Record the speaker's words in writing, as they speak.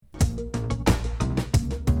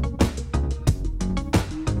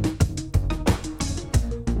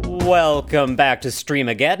Welcome back to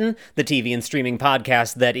Streamageddon, the TV and streaming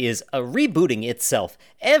podcast that is rebooting itself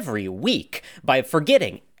every week by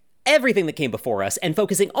forgetting everything that came before us and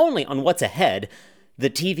focusing only on what's ahead.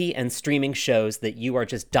 The TV and streaming shows that you are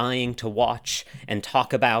just dying to watch and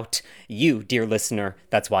talk about. You, dear listener,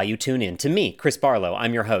 that's why you tune in. To me, Chris Barlow,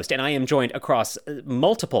 I'm your host, and I am joined across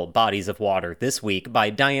multiple bodies of water this week by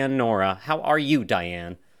Diane Nora. How are you,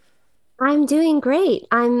 Diane? I'm doing great.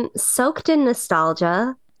 I'm soaked in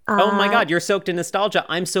nostalgia. Oh my God, you're soaked in nostalgia.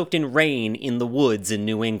 I'm soaked in rain in the woods in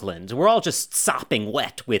New England. We're all just sopping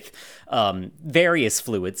wet with various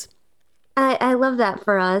fluids. I love that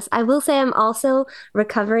for us. I will say I'm also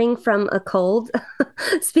recovering from a cold,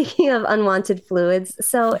 speaking of unwanted fluids.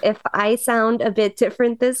 So if I sound a bit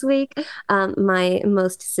different this week, my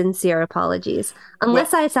most sincere apologies.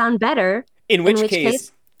 Unless I sound better. In which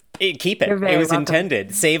case keep it. It was welcome.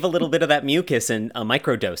 Intended. Save a little bit of that mucus and a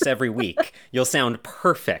microdose every week. You'll sound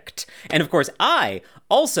perfect. And of course, I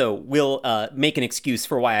also will make an excuse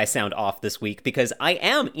for why I sound off this week, because I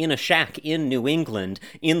am in a shack in New England,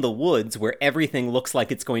 in the woods, where everything looks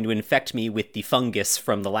like it's going to infect me with the fungus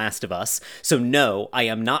from The Last of Us. So no, I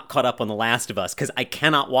am not caught up on The Last of Us, because I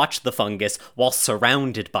cannot watch the fungus while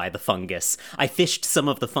surrounded by the fungus. I fished some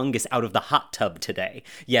of the fungus out of the hot tub today.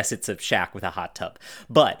 Yes, it's a shack with a hot tub.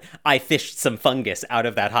 But I fished some fungus out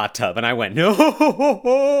of that hot tub, and I went,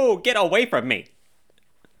 no, get away from me.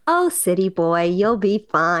 Oh, city boy, you'll be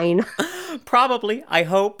fine. Probably, I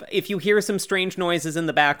hope. If you hear some strange noises in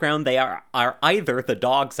the background, they are either the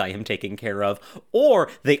dogs I am taking care of, or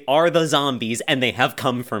they are the zombies and they have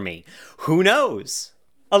come for me. Who knows?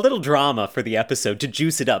 A little drama for the episode to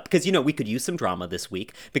juice it up, because, you know, we could use some drama this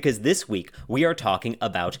week, because this week we are talking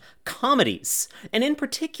about comedies. And in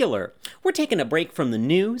particular, we're taking a break from the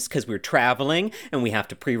news because we're traveling and we have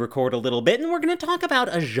to pre-record a little bit, and we're going to talk about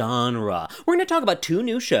a genre. We're going to talk about two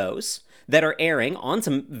new shows that are airing on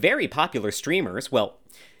some very popular streamers. Well,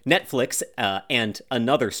 Netflix and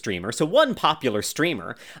another streamer, so one popular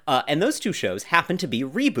streamer, and those two shows happen to be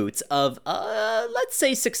reboots of, let's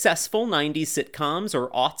say, successful 90s sitcoms or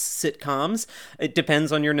aughts sitcoms. It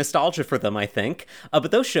depends on your nostalgia for them, I think. But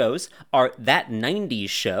those shows are That 90s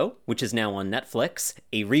Show, which is now on Netflix,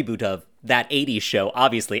 a reboot of That 80s Show,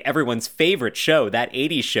 obviously everyone's favorite show, That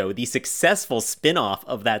 80s Show, the successful spin-off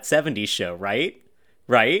of That 70s Show, right?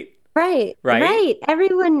 Right? Right.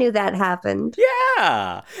 Everyone knew that happened.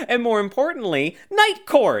 Yeah! And more importantly, Night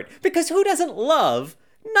Court! Because who doesn't love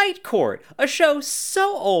Night Court? A show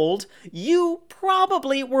so old, you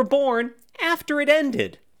probably were born after it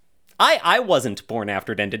ended. I wasn't born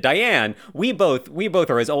after it ended. Diane, we both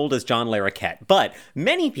are as old as John Larroquette. But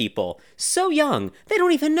many people, so young, they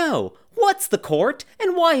don't even know. What's the court,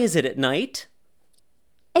 and why is it at night?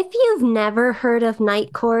 If you've never heard of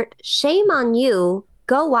Night Court, shame on you.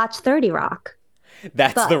 Go watch 30 Rock.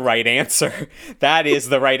 That's the right answer. That is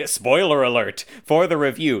the right... Spoiler alert for the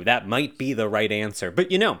review. That might be the right answer.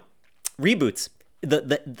 But, you know, reboots,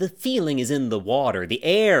 the feeling is in the water. The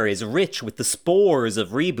air is rich with the spores of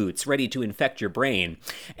reboots ready to infect your brain.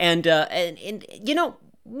 And you know,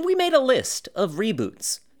 we made a list of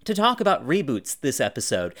reboots to talk about reboots this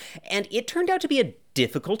episode. And it turned out to be a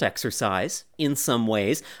difficult exercise in some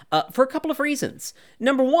ways for a couple of reasons.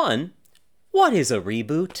 Number one, what is a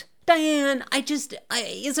reboot? Diane, is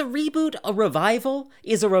a reboot a revival?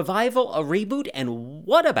 Is a revival a reboot? And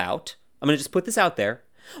what about, I'm going to just put this out there,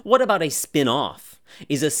 what about a spin-off?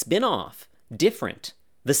 Is a spin-off different?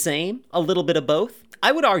 The same? A little bit of both?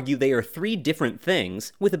 I would argue they are three different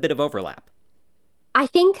things with a bit of overlap. I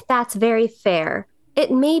think that's very fair.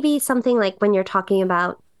 It may be something like when you're talking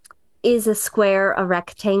about, is a square a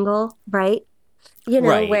rectangle, right? You know,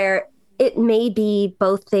 right. Where it may be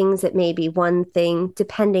both things, it may be one thing,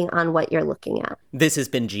 depending on what you're looking at. This has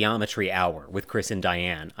been Geometry Hour with Chris and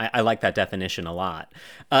Diane. I like that definition a lot.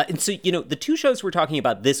 And so, you know, the two shows we're talking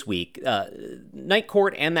about this week, Night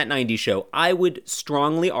Court and That 90s Show, I would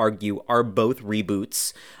strongly argue are both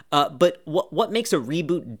reboots. But what makes a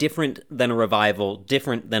reboot different than a revival,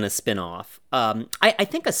 different than a spinoff? I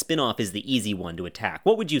think a spinoff is the easy one to attack.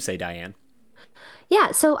 What would you say, Diane?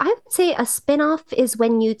 Yeah, so I would say a spin-off is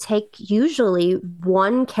when you take usually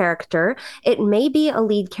one character. It may be a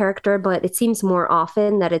lead character, but it seems more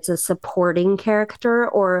often that it's a supporting character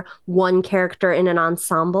or one character in an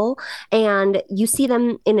ensemble. And you see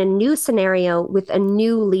them in a new scenario with a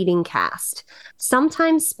new leading cast.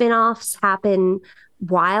 Sometimes spin-offs happen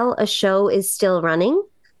while a show is still running,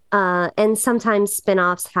 and sometimes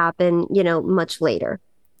spin-offs happen, much later.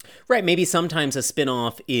 Right, maybe sometimes a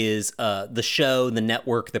spin-off is the show, the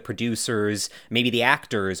network, the producers, maybe the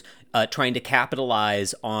actors trying to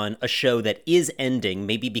capitalize on a show that is ending,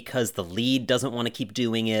 maybe because the lead doesn't want to keep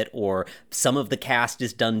doing it, or some of the cast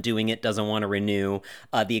is done doing it, doesn't want to renew.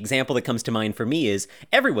 The example that comes to mind for me is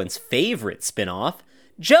everyone's favorite spin-off,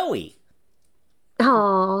 Joey.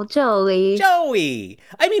 Oh, Joey. Joey!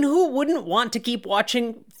 I mean, who wouldn't want to keep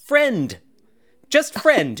watching Friend? Just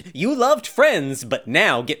Friend. You loved Friends, but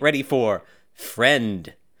now get ready for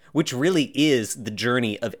Friend, which really is the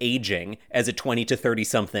journey of aging as a 20 to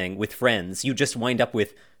 30-something with Friends. You just wind up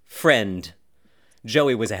with Friend.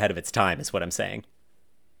 Joey was ahead of its time, is what I'm saying.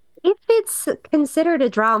 If it's considered a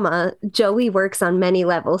drama, Joey works on many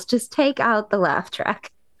levels. Just take out the laugh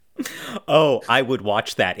track. Oh, I would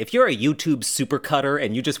watch that. If you're a YouTube supercutter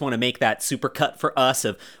and you just want to make that supercut for us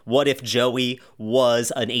of what if Joey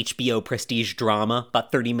was an HBO prestige drama,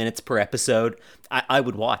 about 30 minutes per episode, I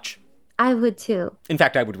would watch. I would too. In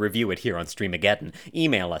fact, I would review it here on Streamageddon.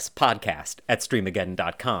 Email us,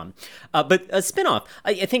 podcast@streamageddon.com. But a spinoff,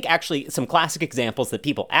 I think actually some classic examples that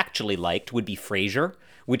people actually liked would be Frasier,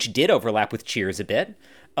 which did overlap with Cheers a bit.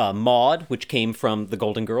 Maude, which came from the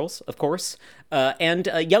Golden Girls, of course, and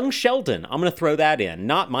Young Sheldon. I'm going to throw that in.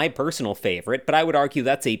 Not my personal favorite, but I would argue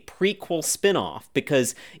that's a prequel spinoff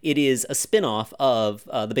because it is a spinoff of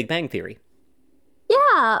The Big Bang Theory.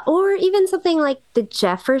 Yeah, or even something like The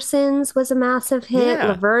Jeffersons was a massive hit, Yeah.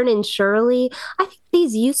 Laverne and Shirley. I think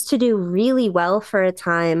these used to do really well for a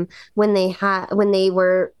time when they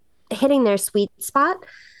were hitting their sweet spot.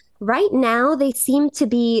 Right now, they seem to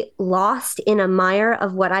be lost in a mire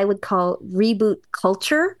of what I would call reboot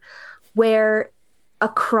culture, where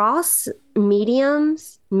across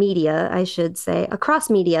across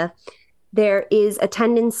media, there is a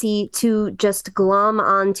tendency to just glom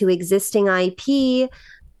onto existing IP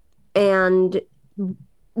and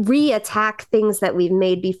re-attack things that we've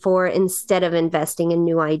made before instead of investing in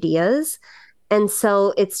new ideas. And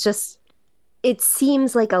so it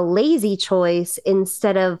seems like a lazy choice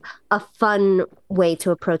instead of a fun way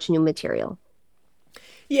to approach new material.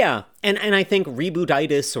 Yeah, and I think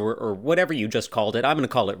rebootitis, or whatever you just called it, I'm going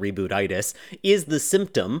to call it rebootitis, is the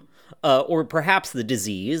symptom, or perhaps the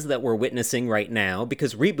disease that we're witnessing right now,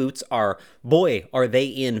 because reboots are, boy, are they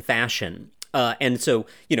in fashion. And so,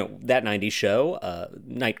 that 90s show,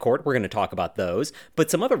 Night Court, we're going to talk about those. But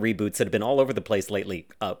some other reboots that have been all over the place lately.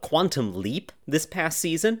 Quantum Leap this past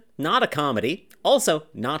season, not a comedy, also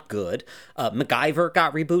not good. MacGyver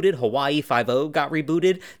got rebooted. Hawaii Five-0 got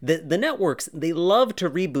rebooted. The networks, they love to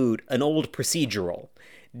reboot an old procedural.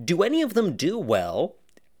 Do any of them do well?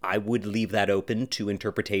 I would leave that open to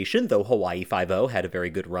interpretation, though Hawaii Five-0 had a very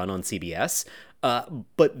good run on CBS.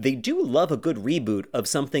 But they do love a good reboot of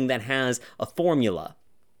something that has a formula.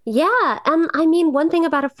 Yeah, and I mean, one thing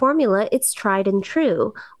about a formula, it's tried and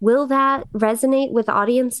true. Will that resonate with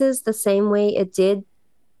audiences the same way it did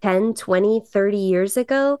 10, 20, 30 years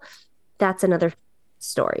ago? That's another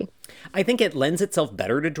story. I think it lends itself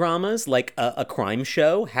better to dramas, like a crime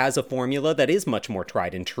show has a formula that is much more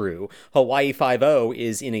tried and true. Hawaii Five-0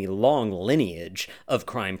 is in a long lineage of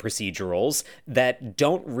crime procedurals that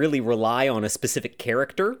don't really rely on a specific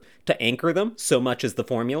character to anchor them so much as the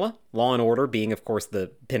formula, Law and Order being, of course, the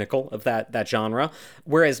pinnacle of that genre,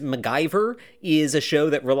 whereas MacGyver is a show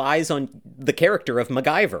that relies on the character of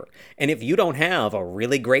MacGyver. And if you don't have a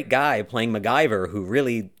really great guy playing MacGyver who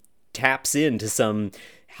really taps into some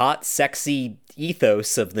hot, sexy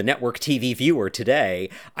ethos of the network TV viewer today,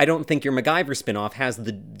 I don't think your MacGyver spinoff has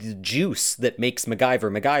the juice that makes MacGyver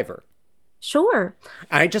MacGyver. Sure.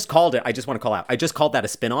 I just called it, I just want to call out, I just called that a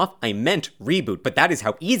spinoff. I meant reboot, but that is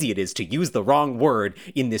how easy it is to use the wrong word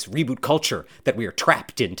in this reboot culture that we are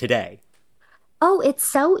trapped in today. Oh, it's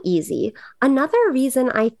so easy. Another reason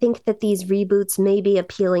I think that these reboots may be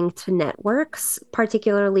appealing to networks,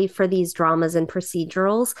 particularly for these dramas and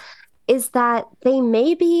procedurals, is that they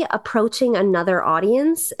may be approaching another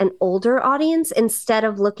audience, an older audience, instead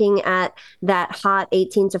of looking at that hot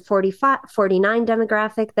 18 to 49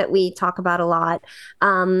 demographic that we talk about a lot.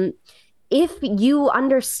 If you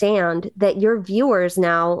understand that your viewers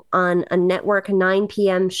now on a network 9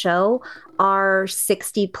 p.m. show are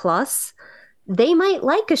 60 plus, they might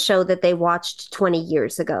like a show that they watched 20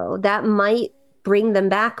 years ago. That might bring them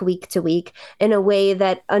back week to week in a way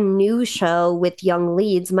that a new show with young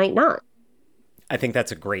leads might not. I think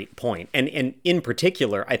that's a great point. And in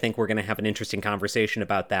particular, I think we're going to have an interesting conversation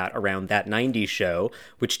about that around that 90s show,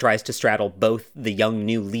 which tries to straddle both the young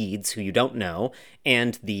new leads who you don't know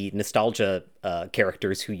and the nostalgia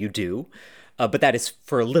characters who you do. But that is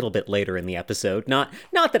for a little bit later in the episode. Not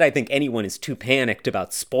that I think anyone is too panicked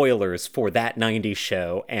about spoilers for that 90s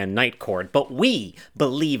show and Night Court, but we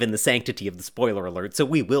believe in the sanctity of the spoiler alert, so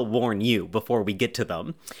we will warn you before we get to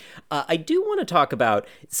them. I do want to talk about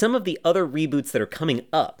some of the other reboots that are coming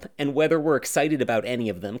up and whether we're excited about any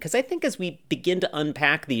of them, because I think as we begin to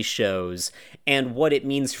unpack these shows and what it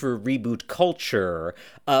means for reboot culture,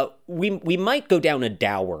 we might go down a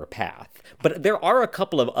dour path. But there are a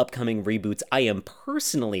couple of upcoming reboots I am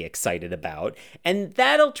personally excited about, and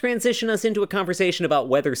that'll transition us into a conversation about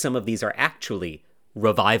whether some of these are actually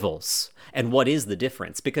revivals and what is the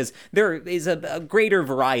difference, because there is a greater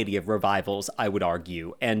variety of revivals, I would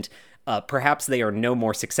argue, and perhaps they are no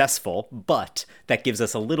more successful, but that gives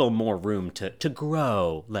us a little more room to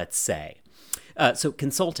grow, let's say. So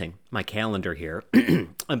consulting my calendar here,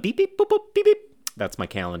 beep, beep, boop, boop, beep, beep. That's my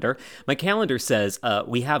calendar. My calendar says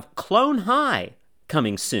we have Clone High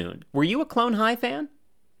coming soon. Were you a Clone High fan?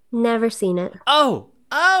 Never seen it. Oh!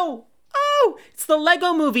 It's the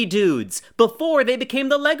Lego Movie dudes before they became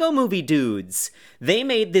the Lego Movie dudes. They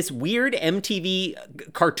made this weird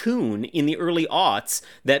MTV cartoon in the early aughts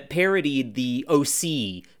that parodied the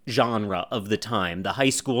OC genre of the time, the high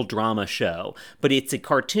school drama show. But it's a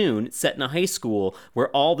cartoon set in a high school where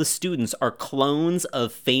all the students are clones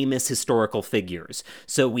of famous historical figures.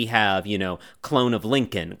 So we have, clone of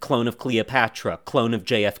Lincoln, clone of Cleopatra, clone of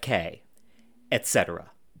JFK, etc.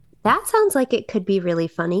 That sounds like it could be really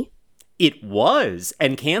funny. It was,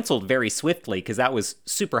 and canceled very swiftly because that was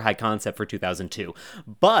super high concept for 2002.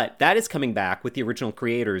 But that is coming back with the original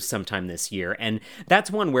creators sometime this year, and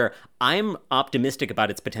that's one where I'm optimistic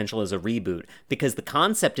about its potential as a reboot because the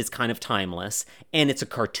concept is kind of timeless, and it's a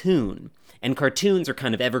cartoon. And cartoons are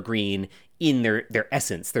kind of evergreen in their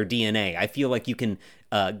essence, their DNA. I feel like you can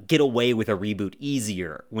get away with a reboot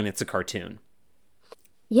easier when it's a cartoon.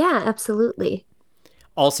 Yeah, absolutely.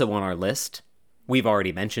 Also on our list, we've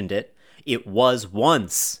already mentioned it, it was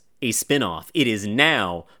once a spin-off. It is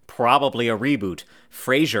now probably a reboot.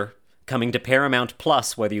 Frasier, coming to Paramount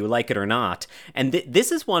Plus, whether you like it or not. And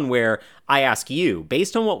this is one where I ask you,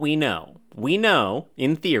 based on what we know,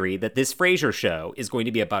 in theory, that this Frasier show is going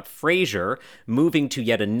to be about Frasier moving to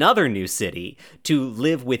yet another new city to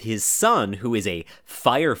live with his son, who is a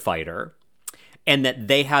firefighter, and that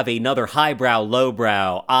they have another highbrow,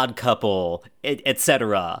 lowbrow, odd couple,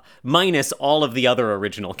 etc., minus all of the other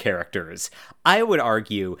original characters. I would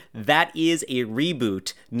argue that is a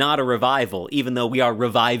reboot, not a revival, even though we are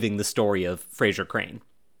reviving the story of Frasier Crane.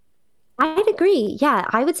 I'd agree. Yeah,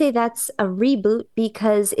 I would say that's a reboot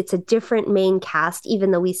because it's a different main cast, even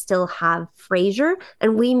though we still have Frasier,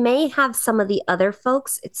 and we may have some of the other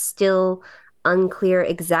folks. It's still unclear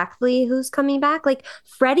exactly who's coming back. Like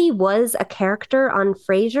Freddie was a character on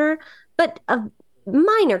Frasier, but a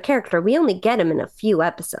minor character. We only get him in a few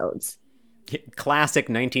episodes. Classic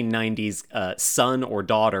 1990s son or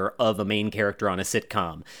daughter of a main character on a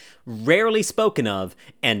sitcom. Rarely spoken of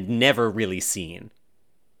and never really seen.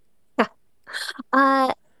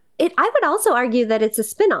 I would also argue that it's a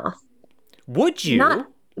spinoff. Would you?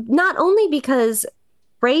 Not only because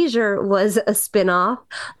Frasier was a spinoff,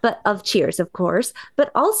 but of Cheers, of course,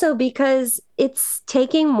 but also because it's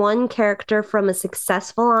taking one character from a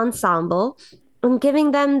successful ensemble and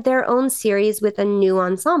giving them their own series with a new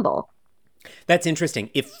ensemble. That's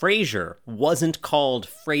interesting. If Frasier wasn't called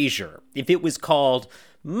Frasier, if it was called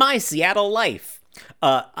My Seattle Life,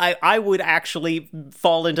 I would actually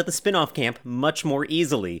fall into the spin-off camp much more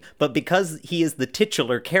easily, but because he is the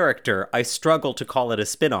titular character, I struggle to call it a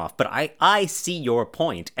spin-off. But I see your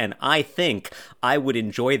point, and I think I would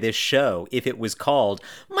enjoy this show if it was called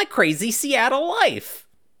My Crazy Seattle Life.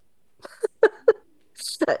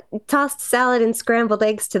 Tossed salad and scrambled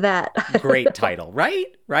eggs to that. Great title,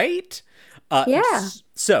 right? Yeah.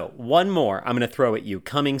 So, one more I'm going to throw at you,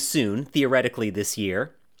 coming soon, theoretically this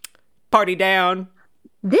year. Party Down.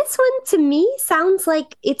 This one, to me, sounds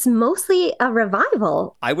like it's mostly a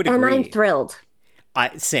revival. I would agree. And I'm thrilled.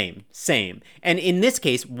 Same. And in this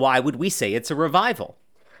case, why would we say it's a revival?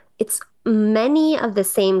 It's many of the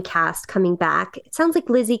same cast coming back. It sounds like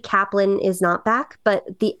Lizzie Kaplan is not back,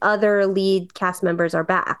 but the other lead cast members are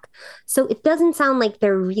back. So it doesn't sound like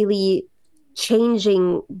they're really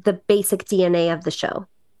changing the basic DNA of the show.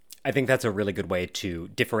 I think that's a really good way to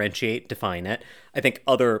define it. I think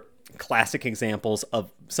other classic examples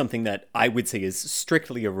of something that I would say is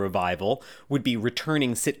strictly a revival would be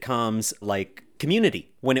returning sitcoms like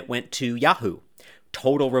Community when it went to Yahoo.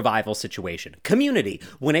 Total revival situation. Community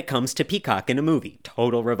when it comes to Peacock in a movie.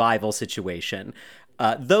 Total revival situation.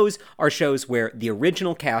 Those are shows where the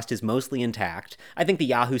original cast is mostly intact. I think the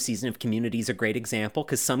Yahoo season of Community is a great example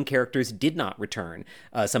because some characters did not return.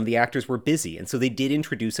 Some of the actors were busy, and so they did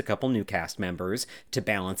introduce a couple new cast members to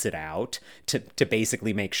balance it out, to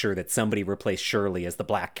basically make sure that somebody replaced Shirley as the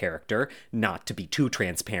black character, not to be too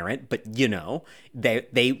transparent, but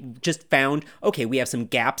they just found, okay, we have some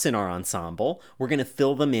gaps in our ensemble. We're going to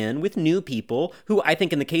fill them in with new people who I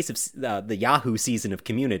think in the case of the Yahoo season of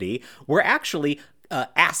Community were actually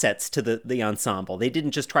assets to the ensemble. They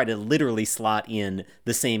didn't just try to literally slot in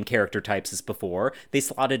the same character types as before. They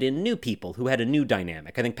slotted in new people who had a new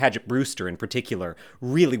dynamic. I think Paget Brewster in particular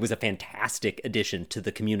really was a fantastic addition to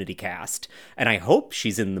the Community cast. And I hope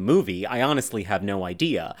she's in the movie. I honestly have no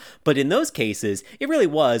idea. But in those cases, it really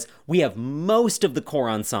was, we have most of the core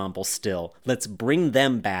ensemble still. Let's bring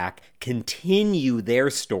them back, continue their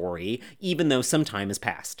story, even though some time has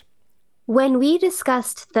passed. When we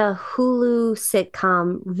discussed the Hulu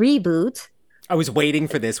sitcom Reboot, I was waiting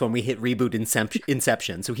for this when we hit Reboot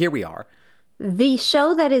Inception, so here we are. the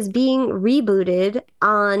show that is being rebooted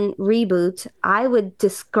on Reboot, I would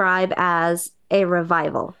describe as a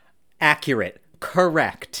revival. Accurate.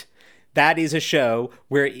 Correct. That is a show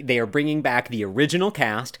where they are bringing back the original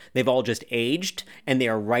cast. They've all just aged, and they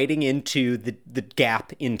are writing into the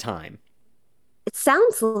gap in time. It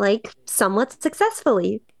sounds like somewhat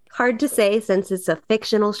successfully. Hard to say since it's a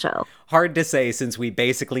fictional show. Hard to say since we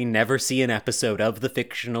basically never see an episode of the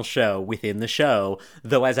fictional show within the show,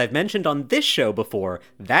 though as I've mentioned on this show before,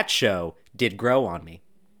 that show did grow on me.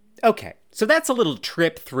 Okay, so that's a little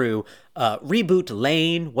trip through Reboot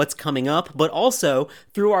Lane, what's coming up, but also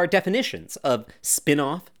through our definitions of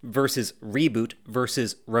spin-off versus reboot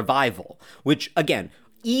versus revival, which, again,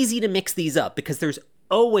 easy to mix these up because there's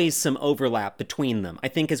always some overlap between them. I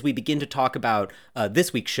think as we begin to talk about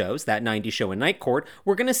this week's shows, That 90s Show and Night Court,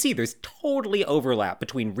 we're going to see there's totally overlap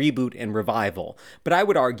between reboot and revival. But I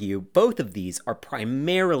would argue both of these are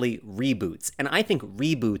primarily reboots, and I think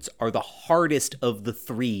reboots are the hardest of the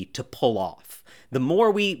three to pull off. The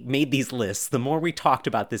more we made these lists, the more we talked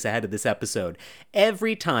about this ahead of this episode.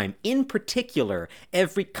 Every time, in particular,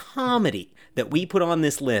 every comedy that we put on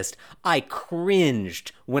this list, I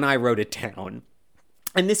cringed when I wrote it down.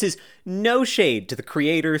 And this is no shade to the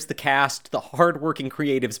creators, the cast, the hardworking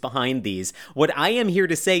creatives behind these. What I am here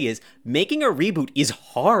to say is making a reboot is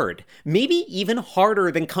hard, maybe even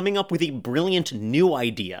harder than coming up with a brilliant new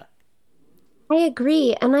idea. I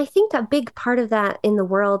agree. And I think a big part of that in the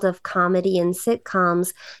world of comedy and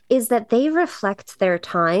sitcoms is that they reflect their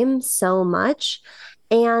time so much.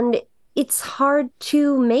 And it's hard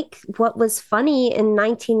to make what was funny in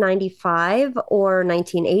 1995 or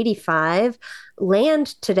 1985 land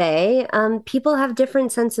today. People have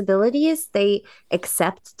different sensibilities. They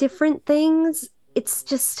accept different things.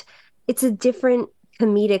 It's a different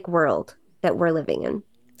comedic world that we're living in.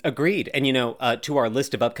 Agreed. And, to our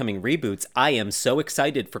list of upcoming reboots, I am so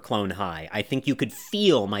excited for Clone High. I think you could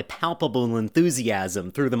feel my palpable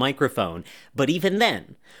enthusiasm through the microphone. But even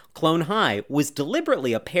then, Clone High was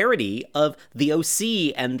deliberately a parody of the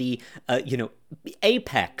OC and the,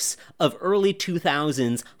 apex of early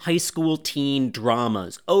 2000s high school teen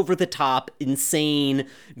dramas, over-the-top, insane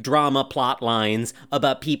drama plot lines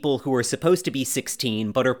about people who are supposed to be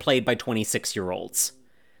 16 but are played by 26-year-olds.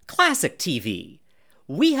 Classic TV.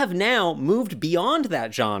 We have now moved beyond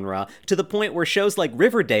that genre to the point where shows like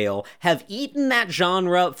Riverdale have eaten that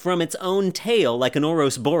genre from its own tail like an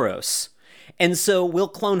Ouroboros. And so will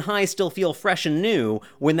Clone High still feel fresh and new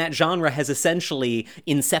when that genre has essentially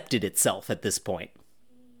incepted itself at this point?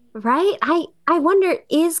 Right? I wonder,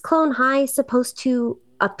 is Clone High supposed to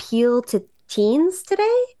appeal to teens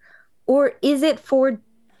today? Or is it for,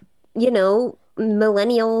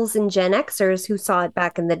 millennials and Gen Xers who saw it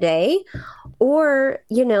back in the day? Or,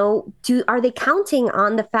 are they counting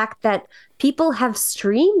on the fact that people have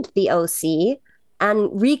streamed the OC and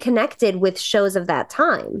reconnected with shows of that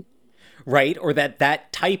time? Right? Or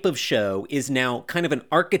that type of show is now kind of an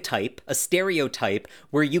archetype, a stereotype,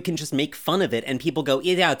 where you can just make fun of it and people go,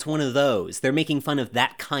 yeah, it's one of those. They're making fun of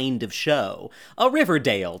that kind of show. A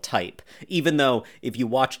Riverdale type. Even though if you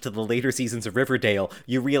watched the later seasons of Riverdale,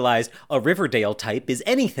 you realized a Riverdale type is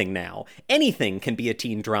anything now. Anything can be a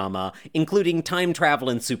teen drama, including time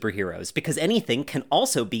travel and superheroes, because anything can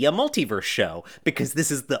also be a multiverse show, because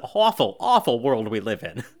this is the awful, awful world we live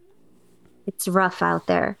in. It's rough out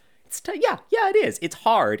there. Yeah, it is. It's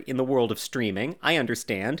hard in the world of streaming. I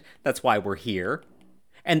understand. That's why we're here.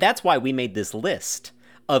 And that's why we made this list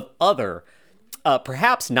of other,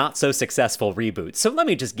 perhaps not so successful reboots. So let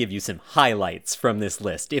me just give you some highlights from this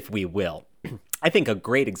list, if we will. I think a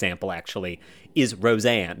great example, actually, is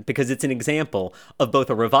Roseanne, because it's an example of both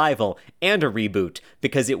a revival and a reboot,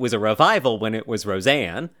 because it was a revival when it was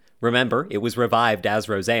Roseanne. Remember, it was revived as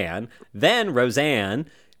Roseanne. Then Roseanne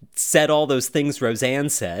said all those things Roseanne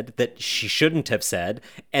said that she shouldn't have said,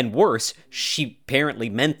 and worse, she apparently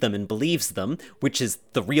meant them and believes them, which is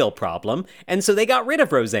the real problem, and so they got rid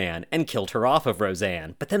of Roseanne and killed her off of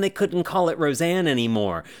Roseanne, but then they couldn't call it Roseanne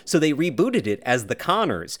anymore, so they rebooted it as The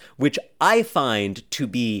Connors, which I find to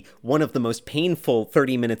be one of the most painful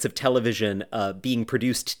 30 minutes of television being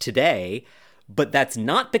produced today, but that's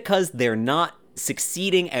not because they're not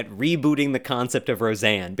succeeding at rebooting the concept of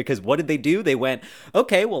Roseanne. Because what did they do? They went,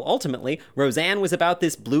 okay, well, ultimately, Roseanne was about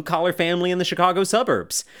this blue-collar family in the Chicago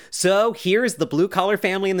suburbs. So here's the blue-collar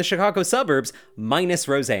family in the Chicago suburbs minus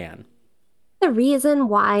Roseanne. The reason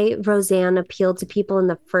why Roseanne appealed to people in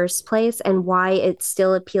the first place and why it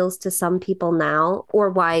still appeals to some people now, or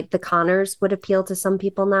why the Connors would appeal to some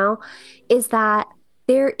people now, is that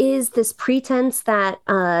there is this pretense that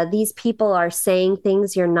these people are saying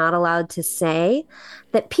things you're not allowed to say,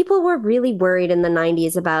 that people were really worried in the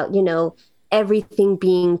 90s about, everything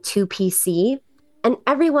being too PC. And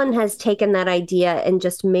everyone has taken that idea and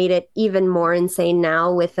just made it even more insane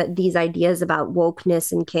now with these ideas about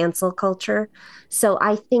wokeness and cancel culture. So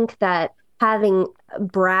I think that having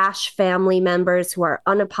brash family members who are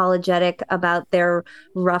unapologetic about their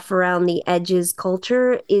rough around the edges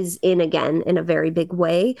culture is in again in a very big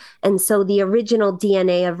way. And so the original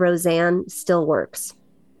DNA of Roseanne still works,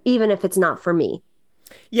 even if it's not for me.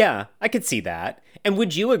 Yeah, I could see that. And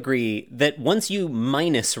would you agree that once you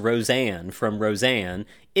minus Roseanne from Roseanne,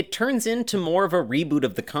 it turns into more of a reboot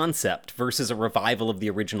of the concept versus a revival of the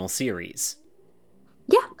original series?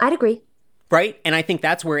 Yeah, I'd agree. Right? And I think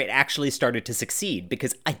that's where it actually started to succeed,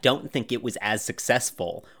 because I don't think it was as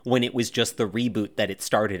successful when it was just the reboot that it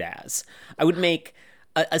started as. I would make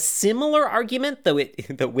a similar argument, though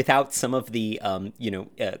without some of the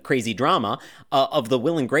crazy drama of the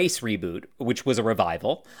Will and Grace reboot, which was a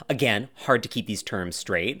revival. Again, hard to keep these terms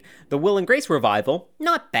straight. The Will and Grace revival,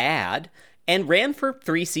 not bad, and ran for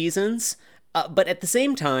 3 seasons, but at the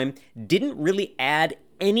same time didn't really add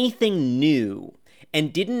anything new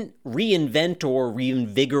and didn't reinvent or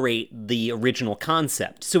reinvigorate the original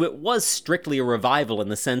concept. So it was strictly a revival in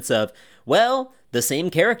the sense of, well, the same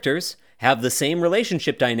characters have the same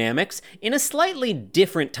relationship dynamics in a slightly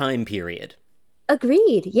different time period.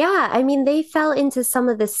 Agreed. Yeah. I mean, they fell into some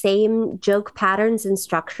of the same joke patterns and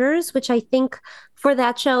structures, which I think for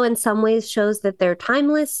that show in some ways shows that they're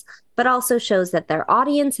timeless, but also shows that their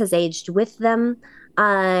audience has aged with them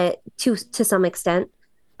to some extent.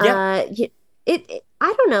 Yeah.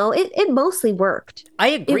 I don't know. It mostly worked. I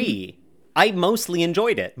agree. I mostly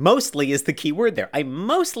enjoyed it. Mostly is the key word there. I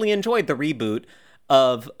mostly enjoyed the reboot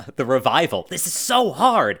of the revival. This is so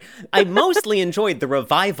hard. I mostly enjoyed the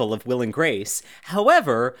revival of Will and Grace.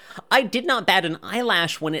 However, I did not bat an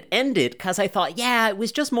eyelash when it ended because I thought, yeah, it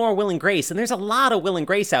was just more Will and Grace. And there's a lot of Will and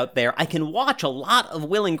Grace out there. I can watch a lot of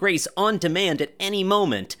Will and Grace on demand at any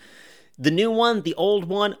moment. The new one, the old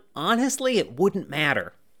one, honestly, it wouldn't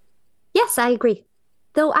matter. Yes, I agree.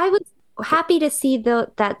 Though I was happy to see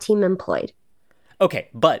that team employed. Okay,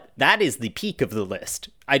 but that is the peak of the list.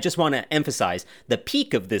 I just want to emphasize the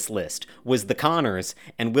peak of this list was the Connors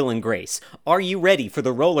and Will and Grace. Are you ready for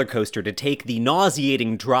the roller coaster to take the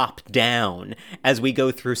nauseating drop down as we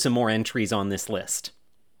go through some more entries on this list?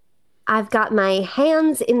 I've got my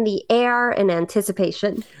hands in the air in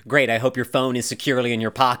anticipation. Great, I hope your phone is securely in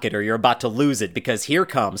your pocket or you're about to lose it, because here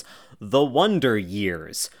comes The Wonder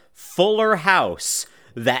Years, Fuller House.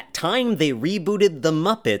 That time they rebooted The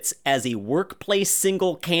Muppets as a workplace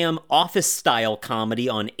single-cam office-style comedy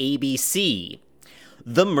on ABC.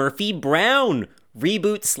 The Murphy Brown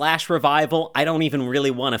reboot/revival. I don't even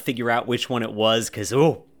really want to figure out which one it was, because,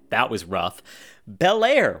 that was rough. Bel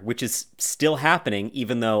Air, which is still happening,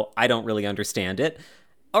 even though I don't really understand it.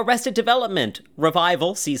 Arrested Development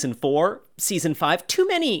revival, season 4, season 5. Too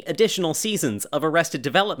many additional seasons of Arrested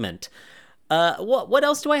Development. What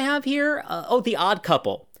else do I have here? The Odd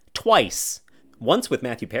Couple. Twice. Once with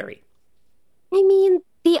Matthew Perry. I mean,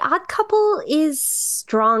 The Odd Couple is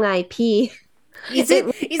strong IP. Is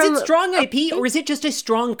it strong IP, or is it just a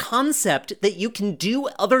strong concept that you can do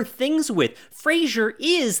other things with? Frasier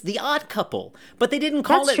is The Odd Couple, but they didn't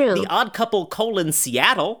call it The Odd Couple :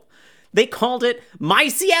 Seattle. They called it My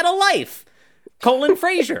Seattle Life :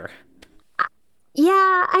 Frasier.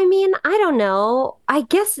 Yeah, I mean, I don't know. I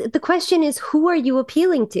guess the question is, who are you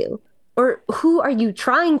appealing to? Or who are you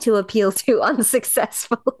trying to appeal to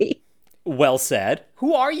unsuccessfully? Well said.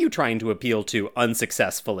 Who are you trying to appeal to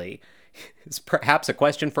unsuccessfully? Is perhaps a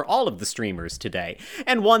question for all of the streamers today,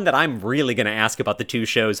 and one that I'm really going to ask about the two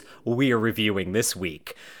shows we're reviewing this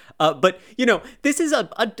week. But, this is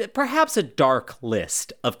perhaps a dark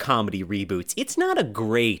list of comedy reboots. It's not a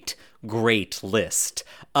great list.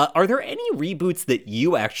 Are there any reboots that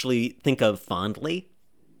you actually think of fondly?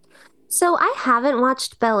 So I haven't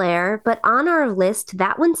watched Bel Air, but on our list,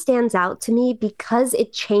 that one stands out to me because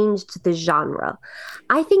it changed the genre.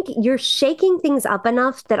 I think you're shaking things up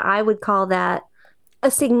enough that I would call that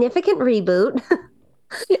a significant reboot.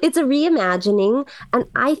 It's a reimagining, and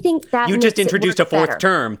I think that You makes just it introduced work a fourth better.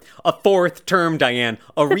 term. A fourth term, Diane.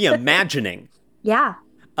 A reimagining. Yeah.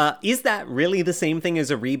 Is that really the same thing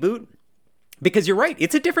as a reboot? Because you're right,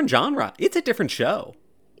 it's a different genre. It's a different show.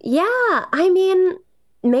 Yeah. I mean,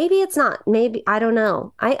 maybe it's not. Maybe, I don't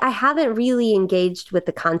know. I haven't really engaged with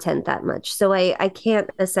the content that much, so I can't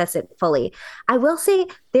assess it fully. I will say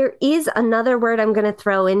there is another word I'm going to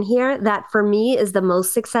throw in here that for me is the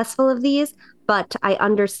most successful of these, but I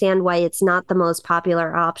understand why it's not the most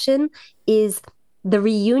popular option, is the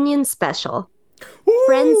reunion special.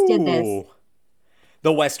 Friends did this. Ooh.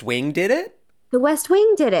 The West Wing did it? The West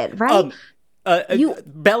Wing did it, right? You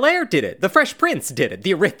Bel Air did it. The Fresh Prince did it.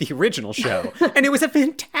 The original show. And it was a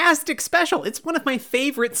fantastic special. It's one of my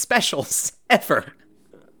favorite specials ever.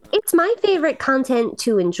 It's my favorite content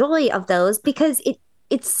to enjoy of those because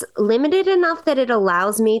it's limited enough that it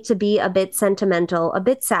allows me to be a bit sentimental, a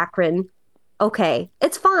bit saccharine. Okay,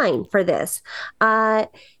 it's fine for this.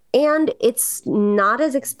 And it's not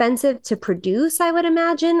as expensive to produce, I would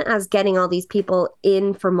imagine, as getting all these people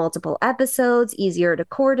in for multiple episodes, easier to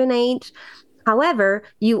coordinate. However,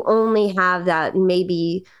 you only have that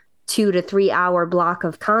maybe 2 to 3 hour block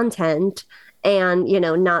of content and,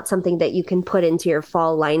 not something that you can put into your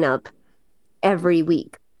fall lineup every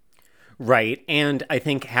week. Right. And I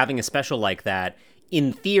think having a special like that,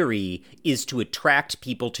 in theory, is to attract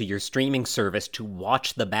people to your streaming service to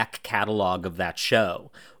watch the back catalog of that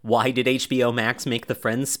show. Why did HBO Max make the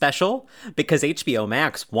Friends special? Because HBO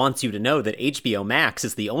Max wants you to know that HBO Max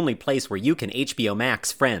is the only place where you can HBO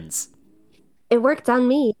Max Friends. It worked on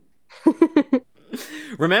me.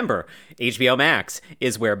 Remember, HBO Max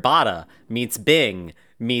is where Bada meets Bing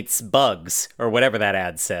meets Bugs, or whatever that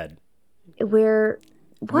ad said.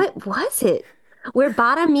 What was it? Where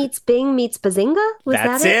Bada meets Bing meets Bazinga?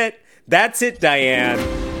 That's it? That's it, Diane.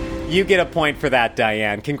 You get a point for that,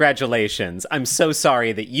 Diane. Congratulations. I'm so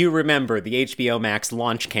sorry that you remember the HBO Max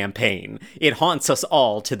launch campaign. It haunts us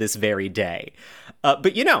all to this very day.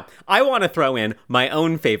 But I want to throw in my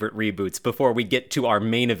own favorite reboots before we get to our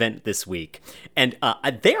main event this week. And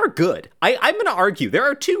they are good. I'm going to argue there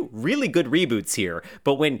are two really good reboots here.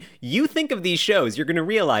 But when you think of these shows, you're going to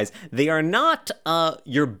realize they are not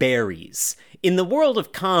your berries. In the world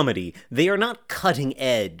of comedy, they are not cutting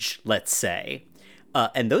edge, let's say.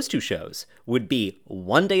 And those two shows would be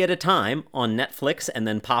One Day at a Time on Netflix and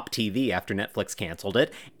then Pop TV after Netflix canceled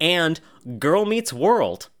it, and Girl Meets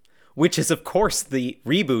World, which is, of course, the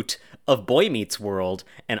reboot of Boy Meets World,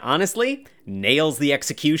 and honestly, nails the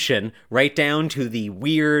execution right down to the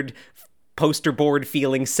weird poster board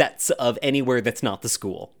feeling sets of anywhere that's not the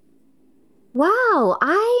school. Wow,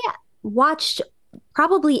 I watched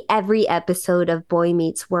probably every episode of Boy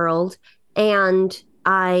Meets World, and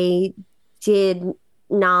I did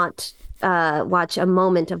not watch a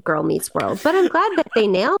moment of Girl Meets World, but I'm glad that they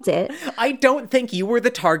nailed it. I don't think you were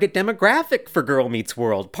the target demographic for Girl Meets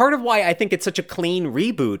World. Part of why I think it's such a clean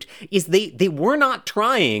reboot is they were not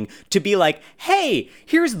trying to be like, hey,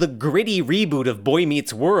 here's the gritty reboot of Boy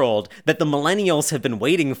Meets World that the millennials have been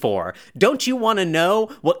waiting for. Don't you want to know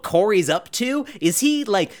what Corey's up to? Is he,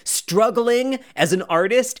 struggling as an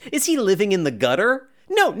artist? Is he living in the gutter?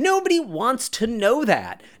 No, nobody wants to know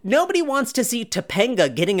that. Nobody wants to see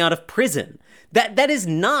Topanga getting out of prison. That is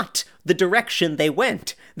not the direction they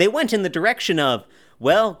went. They went in the direction of,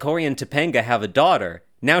 well, Corey and Topanga have a daughter.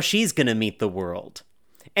 Now she's gonna meet the world.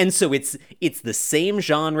 And so it's the same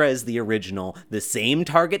genre as the original, the same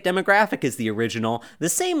target demographic as the original, the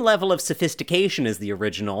same level of sophistication as the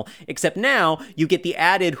original, except now you get the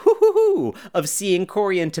added hoo-hoo-hoo of seeing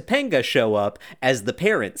Corey and Topanga show up as the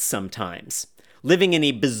parents sometimes, living in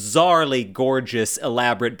a bizarrely gorgeous,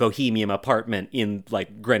 elaborate bohemian apartment in,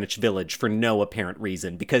 Greenwich Village for no apparent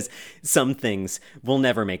reason, because some things will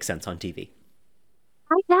never make sense on TV.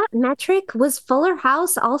 By that metric, was Fuller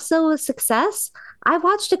House also a success? I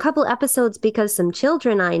watched a couple episodes because some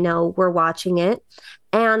children I know were watching it.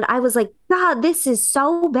 And I was like, God, this is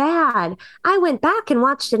so bad. I went back and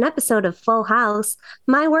watched an episode of Full House.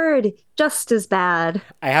 My word, just as bad.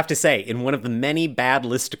 I have to say, in one of the many bad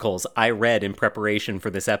listicles I read in preparation for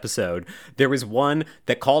this episode, there was one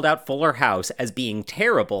that called out Fuller House as being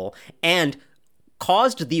terrible and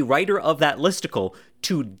caused the writer of that listicle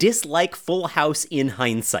to dislike Full House in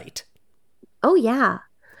hindsight. Oh, yeah.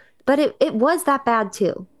 But it was that bad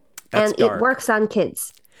too. That's and dark. It works on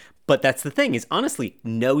kids. But that's the thing is, honestly,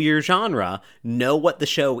 know your genre, know what the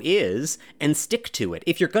show is, and stick to it.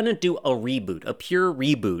 If you're going to do a reboot, a pure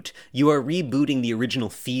reboot, you are rebooting the original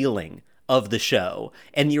feeling of the show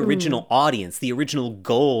and the original audience, the original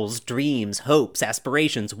goals, dreams, hopes,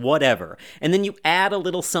 aspirations, whatever. And then you add a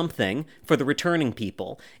little something for the returning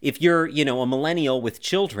people. If you're, a millennial with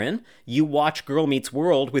children, you watch Girl Meets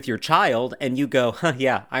World with your child and you go, huh,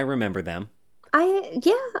 yeah, I remember them. I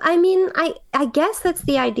guess that's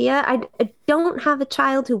the idea. I don't have a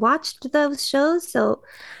child who watched those shows, so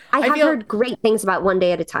I have heard great things about One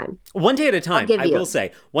Day at a Time. One Day at a Time, I will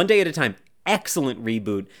say. One Day at a Time, excellent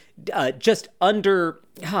reboot. Just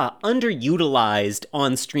underutilized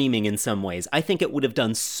on streaming in some ways. I think it would have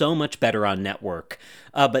done so much better on network.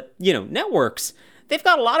 But, networks, they've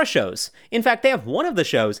got a lot of shows. In fact, they have one of the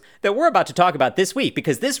shows that we're about to talk about this week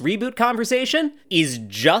because this reboot conversation is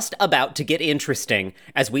just about to get interesting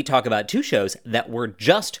as we talk about two shows that were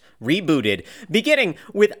just rebooted, beginning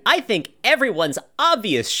with, I think, everyone's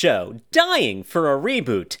obvious show dying for a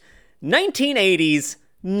reboot, 1980's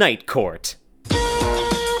Night Court.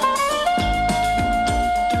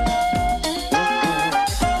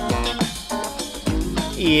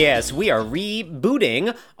 Yes, we are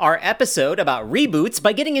rebooting our episode about reboots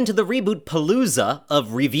by getting into the reboot palooza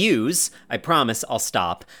of reviews. I promise I'll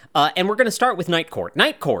stop. And we're going to start with Night Court.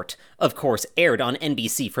 Night Court, of course, aired on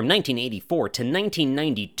NBC from 1984 to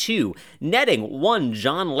 1992, netting one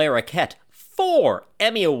John Larroquette 4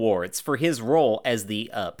 Emmy Awards for his role as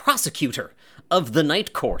the prosecutor of the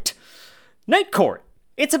Night Court. Night Court.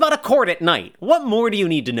 It's about a court at night. What more do you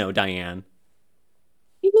need to know, Diane?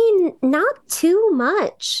 I mean, not too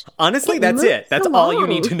much. Honestly, that's it. That's all you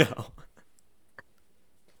need to know.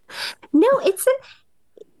 No, I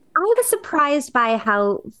was surprised by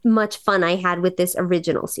how much fun I had with this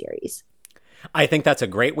original series. I think that's a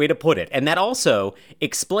great way to put it. And that also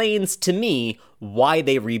explains to me why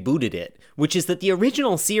they rebooted it, which is that the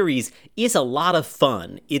original series is a lot of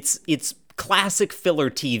fun. It's classic filler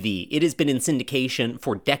TV. It has been in syndication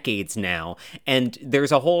for decades now, and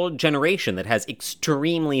there's a whole generation that has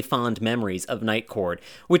extremely fond memories of Night Court,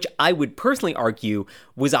 which I would personally argue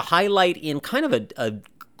was a highlight in kind of a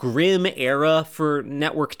grim era for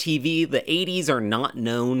network TV. The 80s are not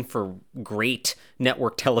known for great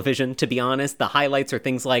network television, to be honest. The highlights are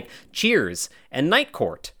things like Cheers and Night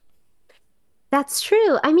Court. That's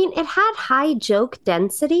true. I mean, it had high joke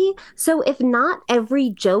density. So if not every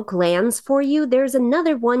joke lands for you, there's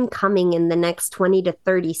another one coming in the next 20 to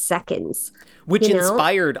 30 seconds. Which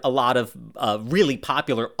inspired a lot of really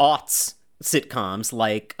popular aughts sitcoms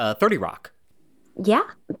like 30 Rock. Yeah,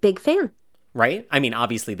 big fan. Right? I mean,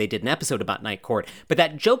 obviously they did an episode about Night Court, but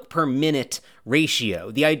that joke per minute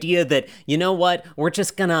ratio, the idea that, you know what, we're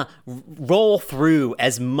just gonna roll through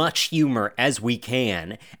as much humor as we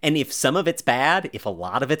can. And if some of it's bad, if a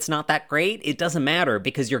lot of it's not that great, it doesn't matter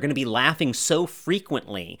because you're gonna be laughing so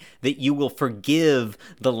frequently that you will forgive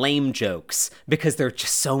the lame jokes because there are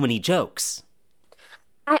just so many jokes.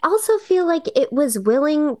 I also feel like it was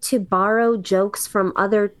willing to borrow jokes from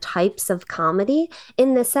other types of comedy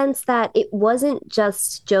in the sense that it wasn't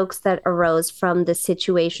just jokes that arose from the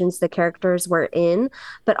situations the characters were in,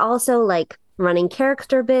 but also like running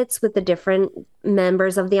character bits with the different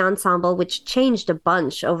members of the ensemble, which changed a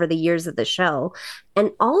bunch over the years of the show.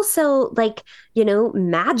 And also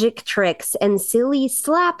magic tricks and silly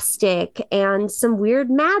slapstick and some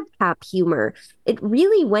weird madcap humor. It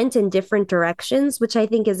really went in different directions, which I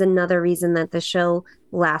think is another reason that the show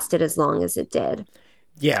lasted as long as it did.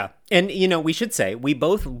 Yeah. And, we should say we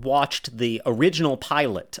both watched the original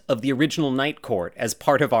pilot of the original Night Court as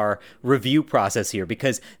part of our review process here,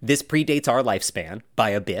 because this predates our lifespan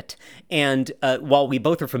by a bit. And while we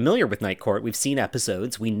both are familiar with Night Court, we've seen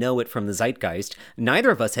episodes, we know it from the zeitgeist,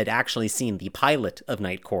 neither of us had actually seen the pilot of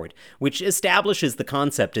Night Court, which establishes the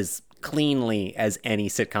concept as cleanly as any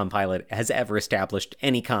sitcom pilot has ever established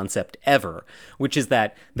any concept ever, which is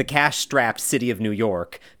that the cash-strapped city of New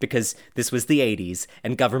York, because this was the 80s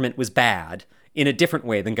and government was bad, in a different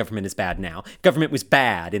way than government is bad now. Government was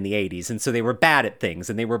bad in the 80s, and so they were bad at things,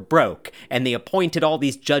 and they were broke, and they appointed all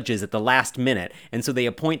these judges at the last minute, and so they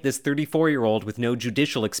appoint this 34-year-old with no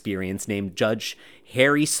judicial experience named Judge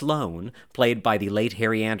Harry Sloan, played by the late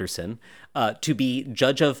Harry Anderson, to be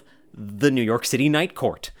judge of the New York City Night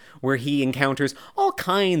Court, where he encounters all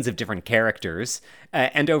kinds of different characters,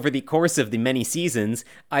 and over the course of the many seasons,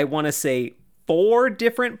 I want to say 4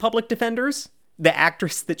 different public defenders. The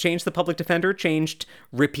actress that changed the public defender changed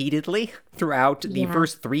repeatedly throughout the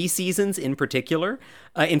first 3 seasons in particular.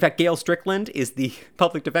 In fact, Gail Strickland is the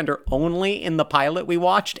public defender only in the pilot we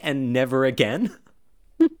watched and never again.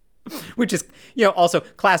 Which is, also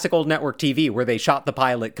classic old network TV where they shot the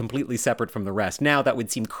pilot completely separate from the rest. Now that would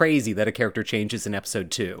seem crazy that a character changes in episode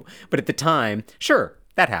 2. But at the time, sure,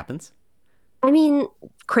 that happens. I mean,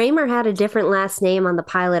 Kramer had a different last name on the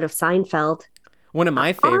pilot of Seinfeld. One of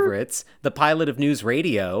my favorites, the pilot of News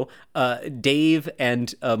Radio, Dave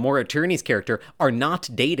and Maura Tierney's character are not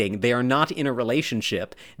dating. They are not in a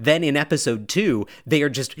relationship. Then in episode 2, they are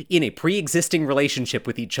just in a pre-existing relationship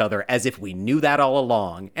with each other as if we knew that all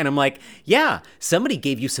along. And I'm like, yeah, somebody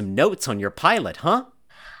gave you some notes on your pilot, huh?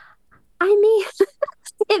 I mean,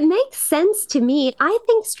 it makes sense to me. I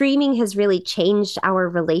think streaming has really changed our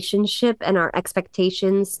relationship and our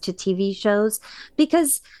expectations to TV shows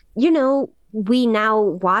because, we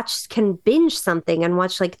now can binge something and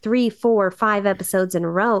watch like 3, 4, 5 episodes in a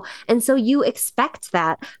row. And so you expect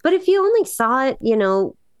that. But if you only saw it,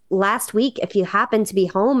 last week, if you happen to be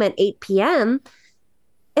home at 8 p.m.,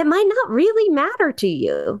 it might not really matter to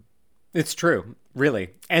you. It's true. Really.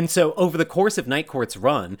 And so over the course of Night Court's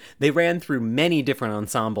run, they ran through many different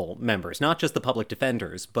ensemble members, not just the public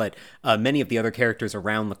defenders, but many of the other characters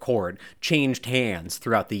around the court changed hands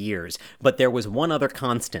throughout the years. But there was one other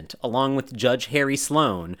constant. Along with Judge Harry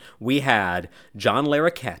Sloan, we had John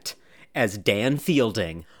Larroquette as Dan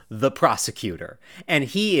Fielding, the prosecutor. And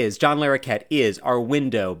John Larroquette is our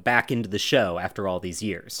window back into the show after all these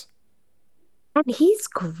years. And he's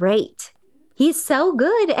great. He's so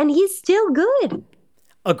good, and he's still good.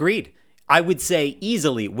 Agreed. I would say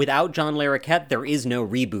easily, without John Larroquette, there is no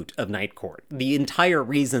reboot of Night Court. The entire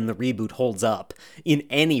reason the reboot holds up in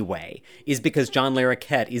any way is because John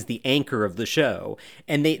Larroquette is the anchor of the show,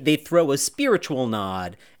 and they throw a spiritual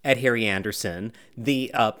nod at Harry Anderson.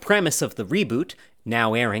 The premise of the reboot,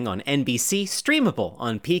 now airing on NBC, streamable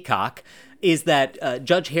on Peacock, is that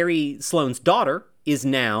Judge Harry Sloan's daughter is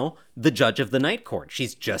now the judge of the Night Court.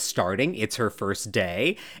 She's just starting. It's her first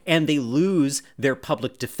day. And they lose their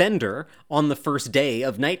public defender on the first day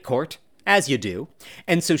of Night Court, as you do.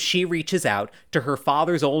 And so she reaches out to her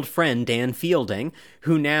father's old friend, Dan Fielding,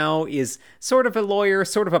 who now is sort of a lawyer,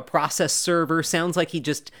 sort of a process server. Sounds like he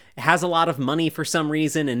just has a lot of money for some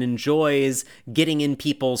reason and enjoys getting in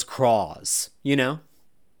people's craws,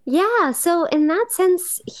 Yeah, so in that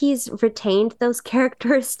sense, he's retained those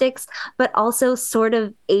characteristics, but also sort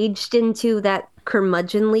of aged into that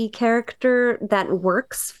curmudgeonly character that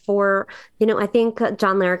works for, I think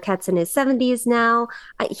John Larroquette's in his 70s now.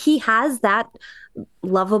 He has that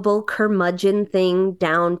lovable curmudgeon thing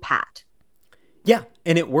down pat. Yeah,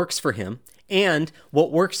 and it works for him. And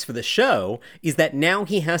what works for the show is that now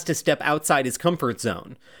he has to step outside his comfort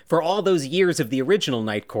zone. For all those years of the original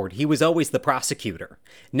Night Court, he was always the prosecutor.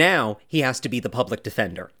 Now he has to be the public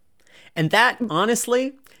defender. And that,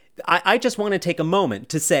 honestly, I just want to take a moment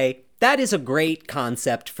to say, that is a great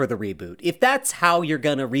concept for the reboot. If that's how you're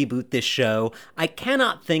going to reboot this show, I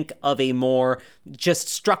cannot think of a more just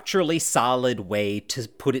structurally solid way to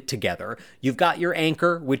put it together. You've got your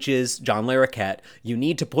anchor, which is John Larroquette. You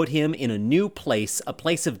need to put him in a new place, a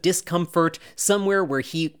place of discomfort, somewhere where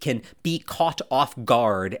he can be caught off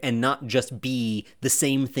guard and not just be the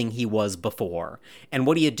same thing he was before. And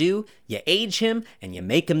what do? You age him and you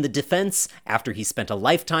make him the defense after he spent a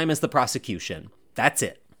lifetime as the prosecution. That's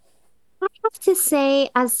it. I have to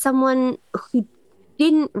say, as someone who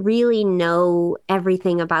didn't really know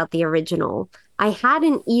everything about the original, I had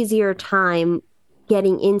an easier time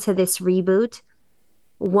getting into this reboot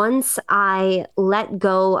once I let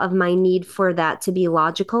go of my need for that to be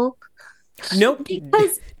logical. Nope.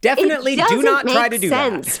 Because definitely do not try to do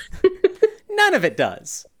sense. that. None of it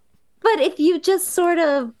does. But if you just sort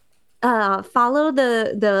of follow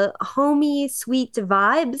the homey, sweet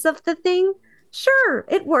vibes of the thing, sure,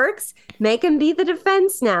 it works. Make him be the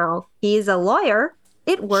defense now. He's a lawyer.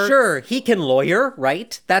 It works. Sure, he can lawyer,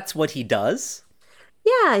 right? That's what he does.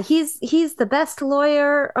 Yeah, he's the best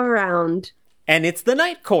lawyer around. And it's the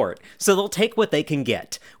Night Court, so they'll take what they can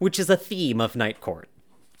get, which is a theme of Night Court.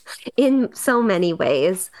 in so many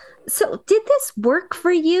ways. So, did this work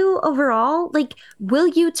for you overall? Like, will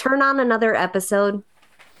you turn on another episode?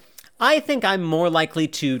 I think I'm more likely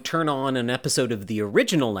to turn on an episode of the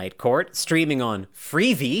original Night Court streaming on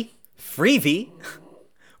Freevee,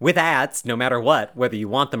 with ads, no matter what, whether you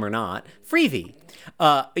want them or not. Freevee.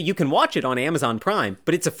 You can watch it on Amazon Prime,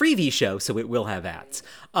 but it's a Freevee show, so it will have ads.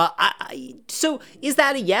 So is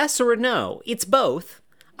that a yes or a no? It's both.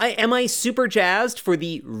 Am I super jazzed for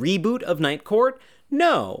the reboot of Night Court?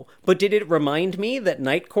 No. But did it remind me that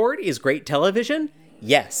Night Court is great television?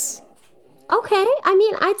 Yes. Okay, I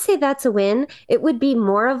mean, I'd say that's a win. It would be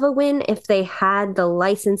more of a win if they had the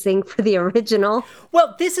licensing for the original.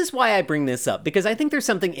 Well, this is why I bring this up, because I think there's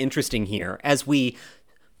something interesting here as we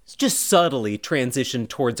just subtly transition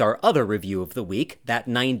towards our other review of the week, that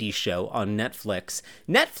 90s show on Netflix.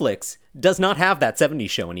 Netflix does not have that 70s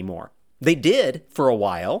show anymore. They did for a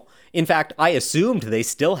while. In fact, I assumed they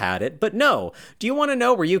still had it, but no. Do you want to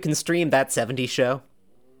know where you can stream that 70s show?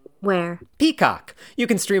 Where? Peacock. You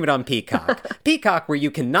can stream it on Peacock. Peacock, where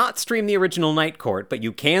you cannot stream the original Night Court, but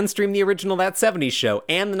you can stream the original That 70s Show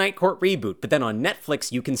and the Night Court reboot. But then on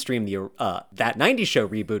Netflix, you can stream the That 90s Show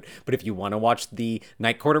reboot. But if you want to watch the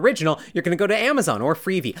Night Court original, you're going to go to Amazon or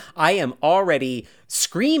Freevee. I am already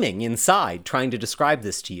screaming inside trying to describe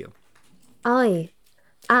this to you. Oy.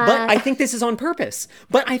 But I think this is on purpose.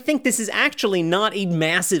 But I think this is actually not a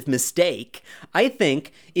massive mistake. I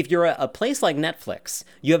think if you're a place like Netflix,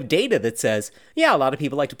 you have data that says, yeah, a lot of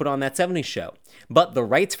people like to put on That 70s Show. But the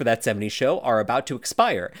rights for That 70s Show are about to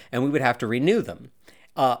expire, and we would have to renew them.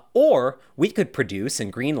 Or we could produce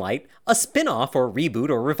and greenlight a spin-off or reboot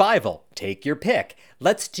or revival. Take your pick.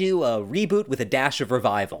 Let's do a reboot with a dash of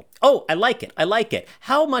revival. Oh, I like it. I like it.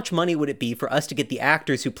 How much money would it be for us to get the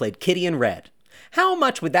actors who played Kitty and Red? How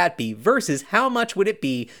much would that be versus how much would it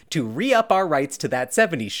be to re-up our rights to That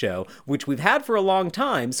 70s Show, which we've had for a long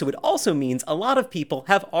time, so it also means a lot of people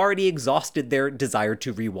have already exhausted their desire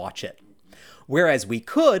to rewatch it. Whereas we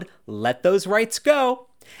could let those rights go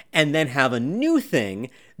and then have a new thing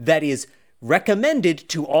that is recommended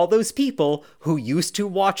to all those people who used to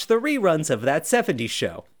watch the reruns of That 70s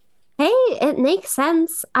Show. Hey, it makes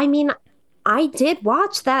sense. I mean, I did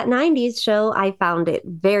watch that 90s show. I found it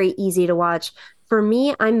very easy to watch. For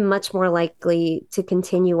me, I'm much more likely to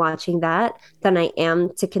continue watching that than I am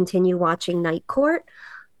to continue watching Night Court.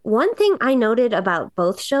 One thing I noted about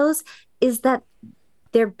both shows is that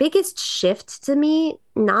their biggest shift to me,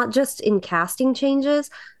 not just in casting changes,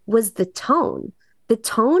 was the tone. The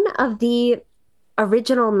tone of the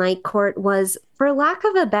original Night Court was, for lack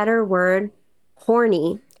of a better word,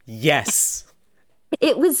 horny. Yes.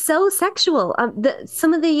 It was so sexual.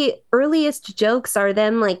 Some of the earliest jokes are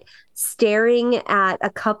them like staring at a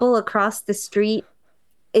couple across the street,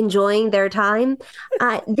 enjoying their time.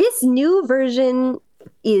 This new version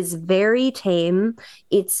is very tame.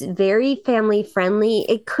 It's very family friendly.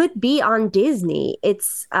 It could be on Disney.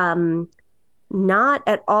 It's not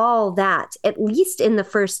at all that, at least in the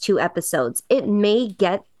first two episodes. It may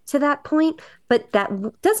get to that point, but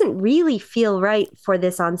that doesn't really feel right for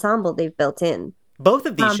this ensemble they've built in. Both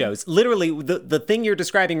of these shows, literally, the thing you're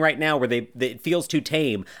describing right now where it feels too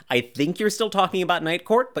tame, I think you're still talking about Night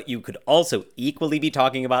Court, but you could also equally be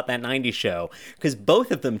talking about that 90s show, because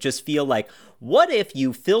both of them just feel like, what if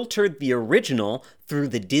you filtered the original through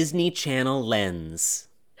the Disney Channel lens?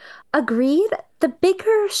 Agreed. The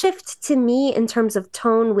bigger shift to me in terms of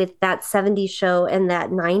tone with that 70s show and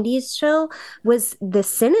that 90s show was the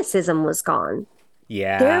cynicism was gone.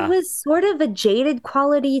 Yeah. There was sort of a jaded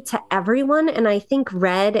quality to everyone, and I think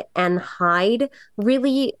Red and Hyde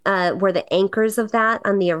really were the anchors of that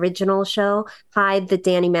on the original show. Hyde, the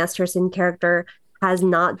Danny Masterson character, has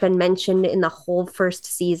not been mentioned in the whole first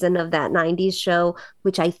season of that 90s show,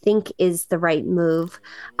 which I think is the right move.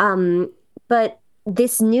 But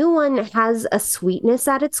this new one has a sweetness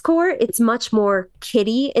at its core. It's much more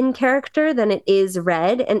Kitty in character than it is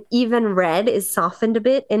Red, and even Red is softened a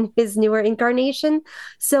bit in his newer incarnation.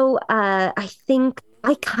 So I think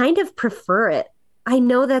I kind of prefer it. I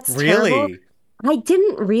know that's terrible. Really? I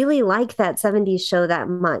didn't really like that 70s show that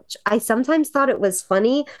much. I sometimes thought it was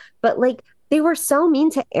funny, but like they were so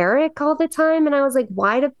mean to Eric all the time, and I was like,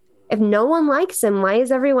 if no one likes him, why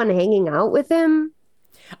is everyone hanging out with him?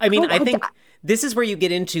 I mean, I think This is where you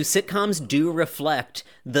get into sitcoms do reflect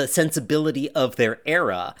the sensibility of their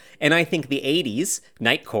era. And I think the 80s,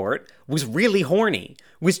 Night Court, was really horny.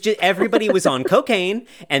 Was just, everybody was on cocaine,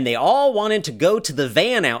 and they all wanted to go to the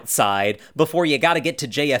van outside before you got to get to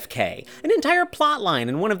JFK. An entire plot line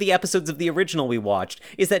in one of the episodes of the original we watched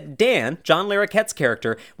is that Dan, John Larroquette's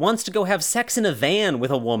character, wants to go have sex in a van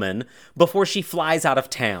with a woman before she flies out of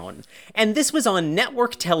town. And this was on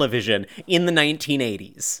network television in the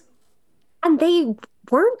 1980s. And they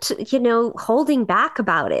weren't, holding back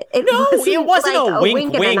about it. It wasn't like a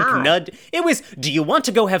wink, and wink, an eye. nudge. It was, do you want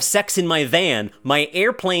to go have sex in my van? My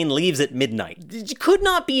airplane leaves at midnight. It could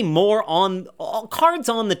not be more on cards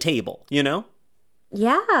on the table, you know?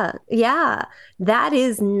 Yeah, yeah. That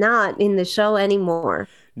is not in the show anymore.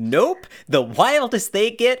 Nope. The wildest they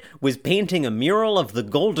get was painting a mural of the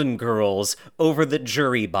Golden Girls over the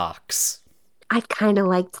jury box. I kind of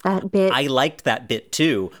liked that bit. I liked that bit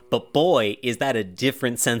too, but boy, is that a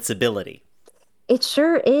different sensibility. It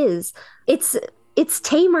sure is. It's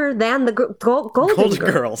tamer than the Golden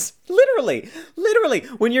Girls. Literally,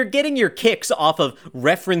 when you're getting your kicks off of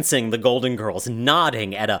referencing the Golden Girls,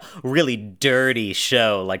 nodding at a really dirty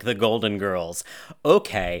show like the Golden Girls.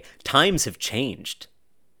 Okay, times have changed.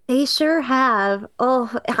 They sure have.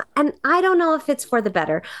 Oh, and I don't know if it's for the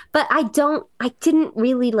better, but I didn't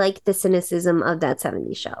really like the cynicism of that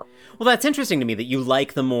 70s show. Well, that's interesting to me that you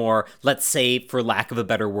like the more, let's say, for lack of a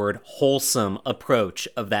better word, wholesome approach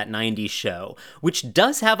of that 90s show, which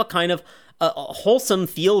does have a kind of a wholesome,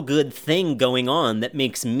 feel-good thing going on that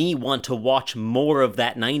makes me want to watch more of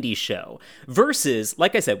that 90s show. Versus,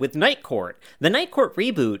 like I said, with Night Court. The Night Court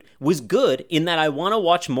reboot was good in that I want to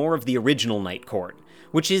watch more of the original Night Court,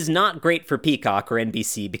 which is not great for Peacock or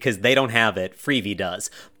NBC because they don't have it. Freevee does.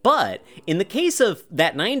 But in the case of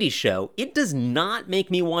that 90s show, it does not make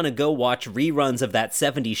me want to go watch reruns of that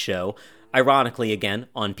 70s show, ironically again,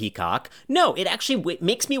 on Peacock. No, it actually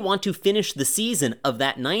makes me want to finish the season of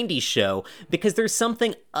that 90s show because there's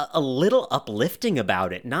something a little uplifting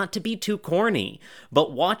about it, not to be too corny.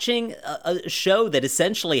 But watching a show that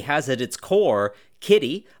essentially has at its core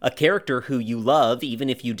Kitty, a character who you love, even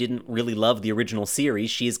if you didn't really love the original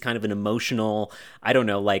series. She is kind of an emotional, I don't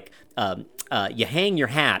know, like, you hang your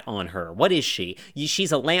hat on her. What is she?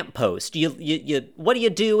 She's a lamppost. What do you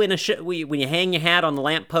do in a show when you hang your hat on the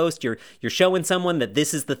lamppost? You're showing someone that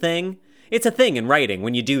this is the thing. It's a thing in writing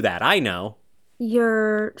when you do that. I know.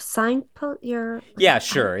 Your signpost? Yeah,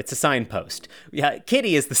 sure. It's a signpost. Yeah,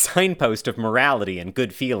 Kitty is the signpost of morality and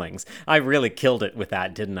good feelings. I really killed it with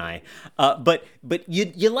that, didn't I? But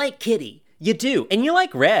you like Kitty. You do. And you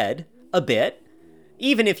like Red a bit.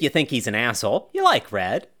 Even if you think he's an asshole, you like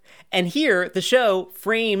Red. And here, the show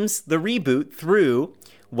frames the reboot through,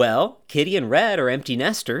 well, Kitty and Red are empty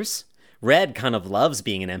nesters. Red kind of loves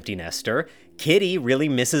being an empty nester. Kitty really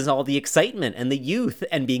misses all the excitement and the youth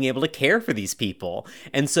and being able to care for these people.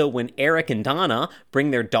 And so when Eric and Donna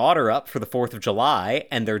bring their daughter up for the 4th of July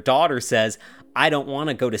and their daughter says, I don't want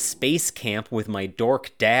to go to space camp with my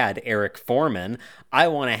dork dad, Eric Foreman. I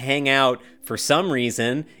want to hang out for some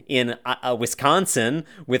reason in Wisconsin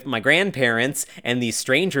with my grandparents and these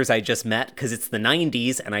strangers I just met because it's the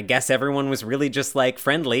 90s and I guess everyone was really just like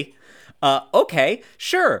friendly. Okay,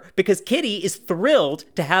 sure, because Kitty is thrilled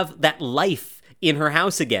to have that life in her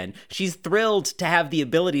house again. She's thrilled to have the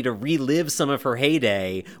ability to relive some of her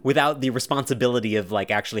heyday without the responsibility of,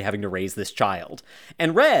 like, actually having to raise this child.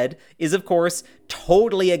 And Red is, of course,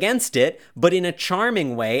 totally against it, but in a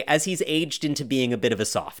charming way as he's aged into being a bit of a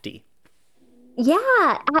softie.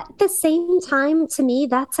 Yeah, at the same time, to me,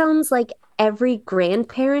 that sounds like every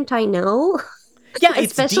grandparent I know. Yeah,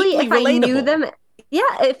 it's especially deeply if relatable. I knew them.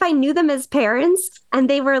 Yeah, if I knew them as parents and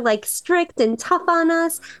they were like strict and tough on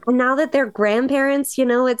us, and now that they're grandparents,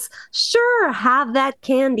 it's sure, have that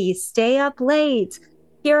candy, stay up late.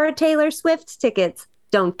 Here are Taylor Swift tickets.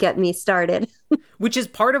 Don't get me started. Which is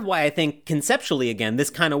part of why I think conceptually, again, this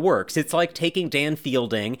kind of works. It's like taking Dan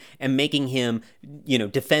Fielding and making him,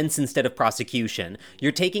 defense instead of prosecution.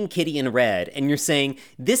 You're taking Kitty and Red and you're saying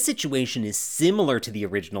this situation is similar to the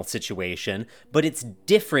original situation, but it's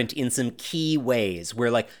different in some key ways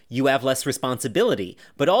where, like, you have less responsibility,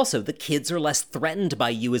 but also the kids are less threatened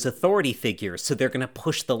by you as authority figures, so they're going to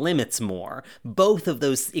push the limits more. Both of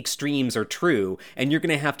those extremes are true, and you're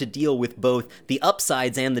going to have to deal with both the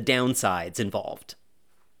upsides and the downsides involved.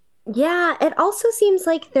 Yeah, it also seems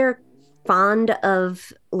like they're fond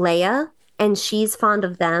of Leia and she's fond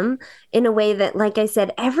of them in a way that, like I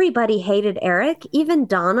said, everybody hated Eric. Even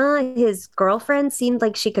Donna, his girlfriend, seemed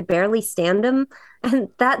like she could barely stand him. And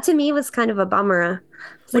that to me was kind of a bummer.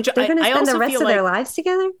 It's like they're going to spend the rest of their lives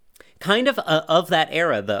together? kind of that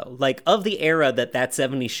era, though. Like, of the era that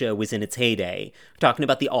 70s show was in its heyday, talking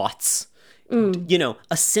about the aughts, Mm,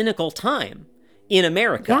 a cynical time in yeah,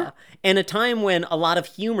 America, and a time when a lot of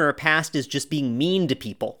humor passed as just being mean to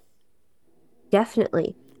people,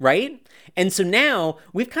 definitely. right? And so now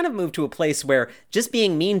we've kind of moved to a place where just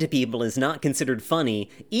being mean to people is not considered funny,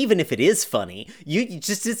 even if it is funny. You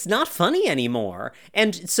just, it's not funny anymore.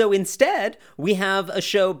 And so instead, we have a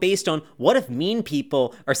show based on what if mean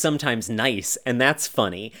people are sometimes nice, and that's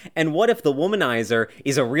funny? And what if the womanizer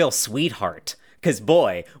is a real sweetheart? Because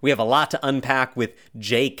boy, we have a lot to unpack with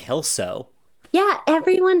Jay Kelso. Yeah,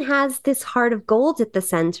 everyone has this heart of gold at the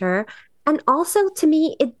center. And also, to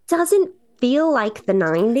me, it doesn't feel like the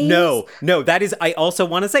 90s. No, that is, I also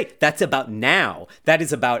want to say, that's about now. That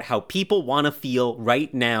is about how people want to feel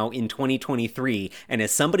right now in 2023. And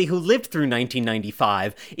as somebody who lived through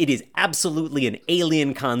 1995, it is absolutely an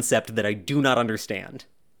alien concept that I do not understand.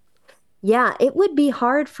 Yeah, it would be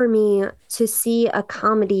hard for me to see a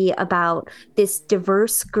comedy about this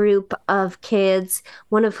diverse group of kids,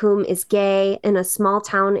 one of whom is gay in a small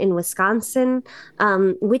town in Wisconsin,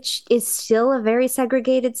 which is still a very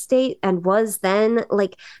segregated state and was then.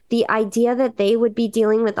 Like the idea that they would be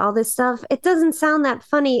dealing with all this stuff, it doesn't sound that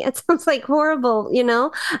funny. It sounds like horrible, you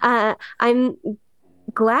know? I'm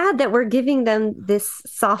glad that we're giving them this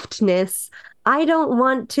softness. I don't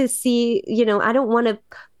want to see, I don't want to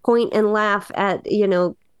point and laugh at,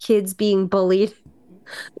 kids being bullied.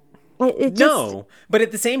 It just, No, but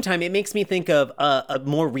at the same time, it makes me think of a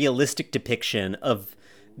more realistic depiction of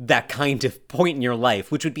that kind of point in your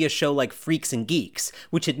life, which would be a show like Freaks and Geeks,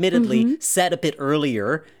 which admittedly mhm. set a bit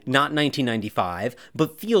earlier, not 1995,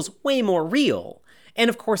 but feels way more real. And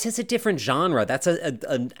of course, it's a different genre. That's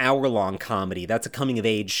an hour-long comedy. That's a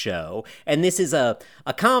coming-of-age show. And this is a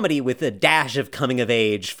comedy with a dash of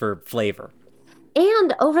coming-of-age for flavor.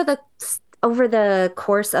 And over the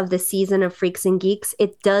course of the season of Freaks and Geeks,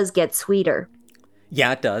 it does get sweeter.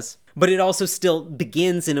 Yeah, it does. But it also still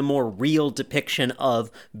begins in a more real depiction of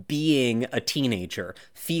being a teenager,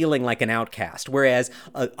 feeling like an outcast. Whereas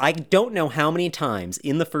I don't know how many times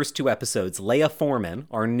in the first two episodes, Leia Foreman,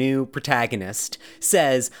 our new protagonist,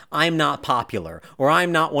 says, I'm not popular, or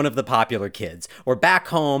I'm not one of the popular kids, or back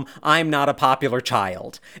home, I'm not a popular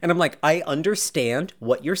child. And I'm like, I understand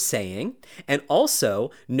what you're saying. And also,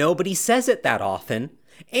 nobody says it that often.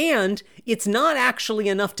 And it's not actually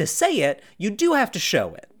enough to say it, you do have to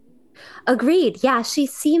show it. Agreed. Yeah, she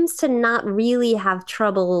seems to not really have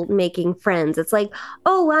trouble making friends. It's like,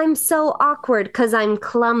 oh, I'm so awkward because I'm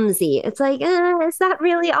clumsy. It's like, is that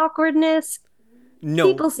really awkwardness? No.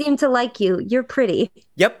 People seem to like you. You're pretty.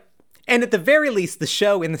 Yep. And at the very least, the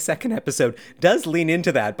show in the second episode does lean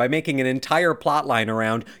into that by making an entire plot line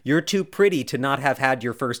around you're too pretty to not have had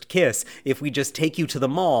your first kiss. If we just take you to the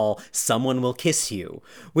mall, someone will kiss you.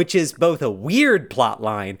 Which is both a weird plot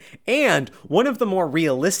line and one of the more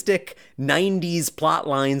realistic 90s plot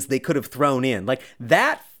lines they could have thrown in. Like,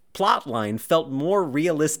 that plot line felt more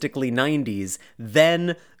realistically 90s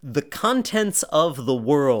than the contents of the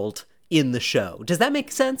world in the show. Does that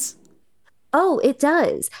make sense? Oh, it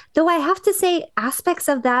does. Though I have to say, aspects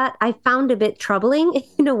of that I found a bit troubling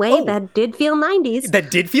in a way Oh, that did feel 90s.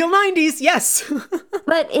 that did feel 90s, yes.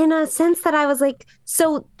 But in a sense that I was like,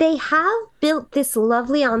 so they have built this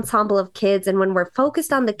lovely ensemble of kids. And when we're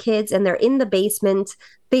focused on the kids and they're in the basement,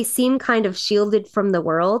 they seem kind of shielded from the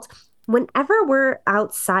world. Whenever we're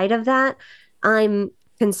outside of that, I'm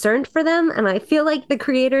concerned for them. And I feel like the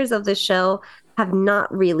creators of the show have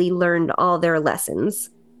not really learned all their lessons.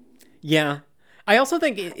 Yeah. I also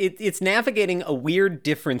think it's navigating a weird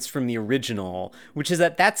difference from the original, which is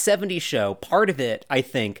that 70s show, part of it, I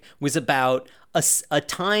think, was about a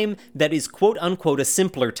time that is quote unquote a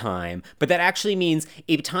simpler time, but that actually means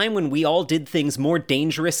a time when we all did things more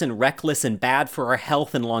dangerous and reckless and bad for our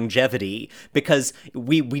health and longevity because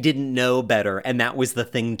we didn't know better and that was the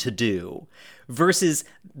thing to do. Versus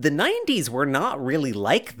the 90s were not really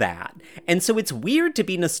like that. And so it's weird to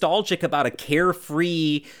be nostalgic about a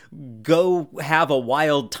carefree, go have a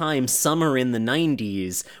wild time summer in the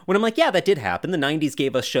 90s when I'm like, yeah, that did happen. The 90s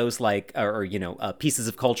gave us shows like, pieces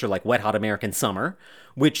of culture like Wet Hot American Summer,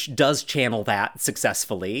 which does channel that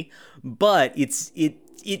successfully. But it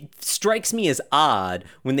strikes me as odd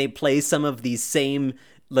when they play some of these same,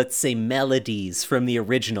 let's say, melodies from the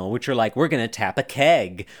original, which are like, we're going to tap a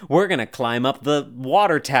keg. We're going to climb up the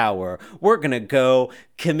water tower. We're going to go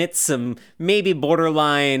commit some maybe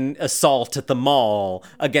borderline assault at the mall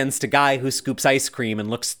against a guy who scoops ice cream and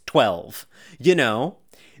looks 12. You know?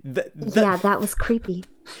 Yeah, that was creepy.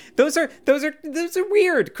 Those are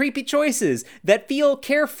weird, creepy choices that feel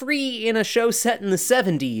carefree in a show set in the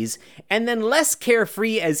 70s, and then less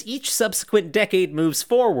carefree as each subsequent decade moves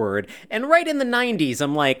forward. And right in the 90s,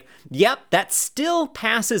 I'm like, yep, that still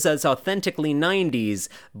passes as authentically 90s,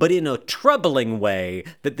 but in a troubling way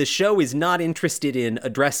that the show is not interested in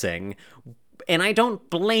addressing. And I don't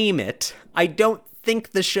blame it. I don't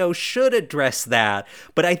think the show should address that,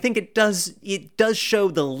 but I think it does show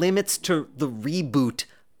the limits to the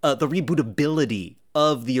rebootability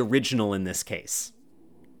of the original in this case.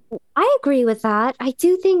 I agree with that. I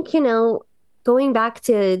do think, going back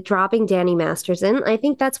to dropping Danny Masterson, I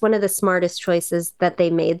think that's one of the smartest choices that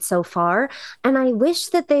they made so far. And I wish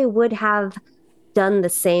that they would have done the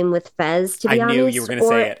same with Fez, to be honest. I knew you were going to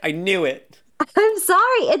say it. I knew it. I'm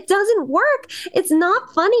sorry, it doesn't work. It's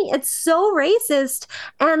not funny. It's so racist.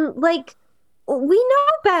 And like, we know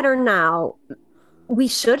better now. We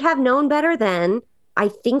should have known better then. I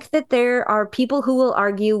think that there are people who will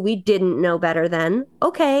argue we didn't know better then.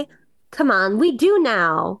 Okay, come on, we do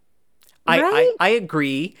now. Right? I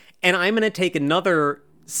agree. And I'm going to take another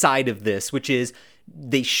side of this, which is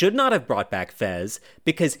they should not have brought back Fez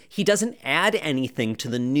because he doesn't add anything to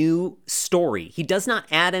the new story. He does not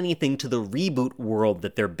add anything to the reboot world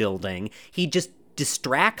that they're building. He just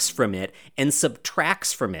distracts from it and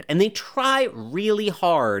subtracts from it. And they try really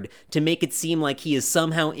hard to make it seem like he is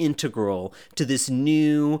somehow integral to this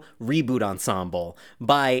new reboot ensemble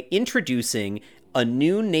by introducing a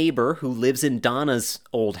new neighbor who lives in Donna's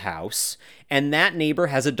old house. And that neighbor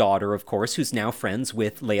has a daughter, of course, who's now friends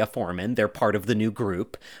with Leah Foreman. They're part of the new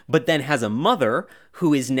group, but then has a mother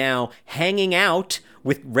who is now hanging out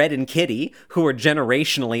with Red and Kitty, who are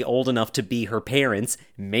generationally old enough to be her parents,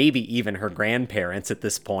 maybe even her grandparents at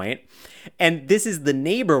this point. And this is the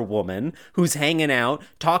neighbor woman who's hanging out,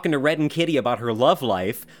 talking to Red and Kitty about her love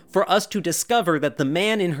life, for us to discover that the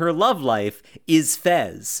man in her love life is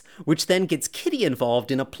Fez, which then gets Kitty involved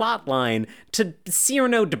in a plot line to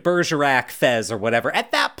Cyrano de Bergerac Fez or whatever.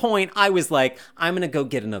 At that point, I was like, I'm going to go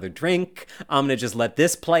get another drink. I'm going to just let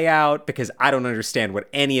this play out because I don't understand what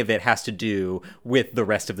any of it has to do with the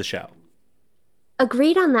rest of the show.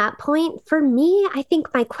 Agreed on that point. For me, I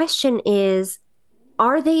think my question is,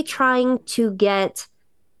 are they trying to get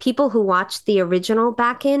people who watched the original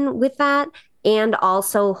back in with that and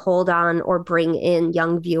also hold on or bring in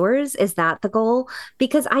young viewers? Is that the goal?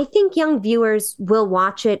 Because I think young viewers will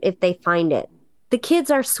watch it if they find it. The kids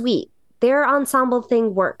are sweet. Their ensemble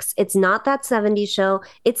thing works. It's not that 70s show.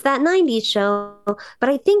 It's that 90s show. But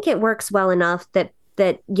I think it works well enough that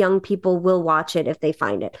young people will watch it if they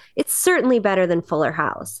find it. It's certainly better than Fuller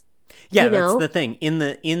House. Yeah, that's the thing. In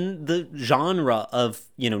the genre of,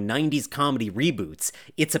 90s comedy reboots,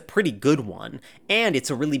 it's a pretty good one. And it's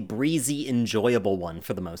a really breezy, enjoyable one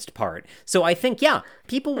for the most part. So I think, yeah,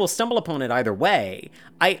 people will stumble upon it either way.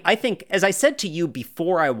 I think, as I said to you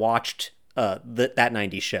before I watched that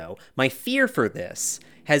 90s show, my fear for this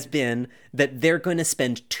has been that they're going to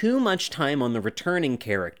spend too much time on the returning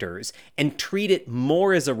characters and treat it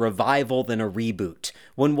more as a revival than a reboot,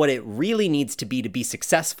 when what it really needs to be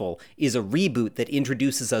successful is a reboot that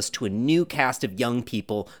introduces us to a new cast of young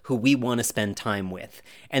people who we want to spend time with,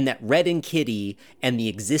 and that Red and Kitty and the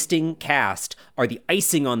existing cast are the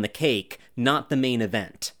icing on the cake, not the main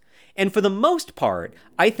event. And for the most part,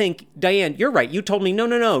 I think, Diane, you're right. You told me,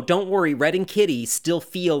 no, don't worry. Red and Kitty still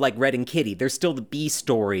feel like Red and Kitty. They're still the B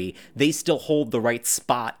story. They still hold the right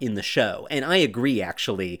spot in the show. And I agree,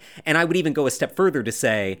 actually. And I would even go a step further to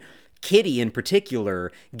say, Kitty in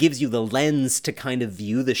particular gives you the lens to kind of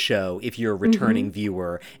view the show if you're a returning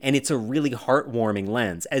viewer, and it's a really heartwarming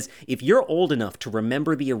lens. As if you're old enough to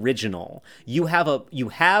remember the original, you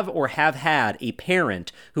have or have had a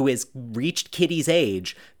parent who has reached Kitty's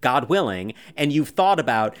age, God willing, and you've thought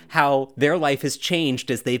about how their life has changed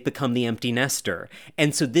as they've become the empty nester.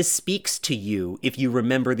 And so this speaks to you if you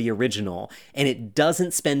remember the original, and it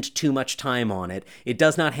doesn't spend too much time on it. It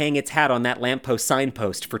does not hang its hat on that lamppost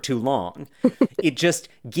signpost for too long. It just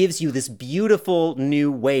gives you this beautiful new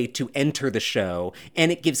way to enter the show,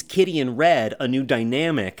 and it gives Kitty and Red a new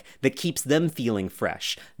dynamic that keeps them feeling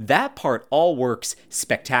fresh. That part all works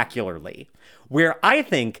spectacularly. Where I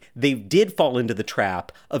think they did fall into the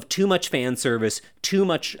trap of too much fan service, too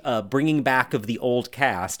much bringing back of the old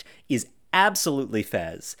cast, is absolutely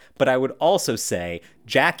Fez, but I would also say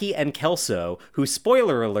Jackie and Kelso, who,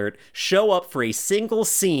 spoiler alert, show up for a single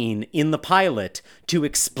scene in the pilot to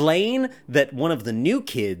explain that one of the new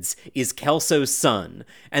kids is Kelso's son.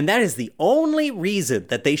 And that is the only reason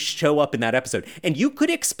that they show up in that episode. And you could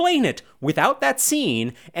explain it without that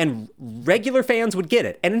scene, and regular fans would get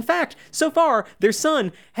it. And in fact, so far, their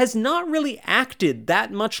son has not really acted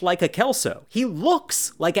that much like a Kelso. He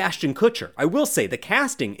looks like Ashton Kutcher. I will say the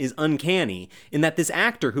casting is uncanny in that this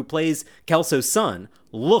actor who plays Kelso's son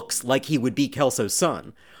looks like he would be Kelso's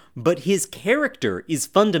son. But his character is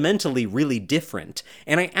fundamentally really different,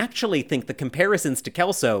 and I actually think the comparisons to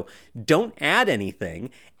Kelso don't add anything,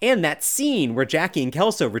 and that scene where Jackie and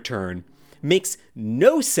Kelso return makes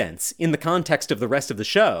no sense in the context of the rest of the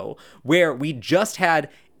show, where we just had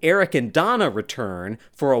Eric and Donna return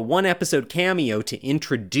for a one-episode cameo to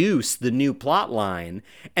introduce the new plotline,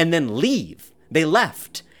 and then leave. They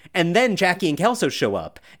left. And then Jackie and Kelso show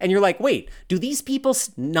up, and you're like, wait, do these people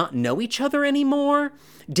not know each other anymore?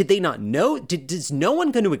 Did they not know? Is no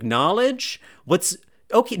one going to acknowledge what's...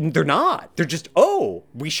 Okay, they're not. They're just, oh,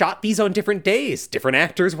 we shot these on different days. Different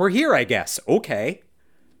actors were here, I guess. Okay.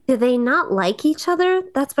 Do they not like each other?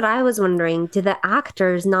 That's what I was wondering. Do the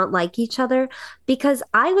actors not like each other? Because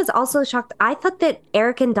I was also shocked. I thought that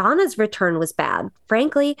Eric and Donna's return was bad.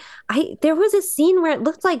 Frankly, there was a scene where it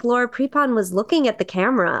looked like Laura Prepon was looking at the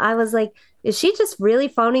camera. I was like, is she just really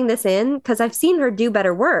phoning this in? Because I've seen her do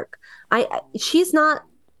better work. She's not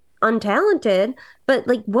untalented, but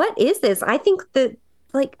like, what is this? I think that,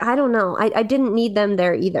 like, I don't know. I didn't need them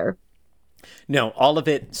there either. No, all of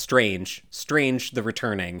it strange, the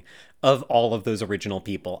returning of all of those original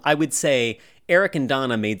people. I would say Eric and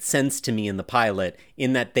Donna made sense to me in the pilot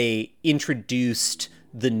in that they introduced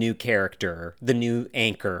the new character, the new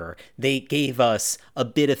anchor. They gave us a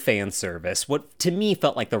bit of fan service, what to me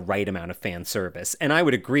felt like the right amount of fan service. And I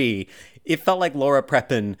would agree, it felt like Laura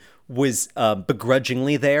Prepon was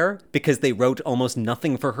begrudgingly there because they wrote almost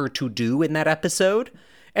nothing for her to do in that episode.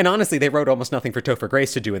 And honestly, they wrote almost nothing for Topher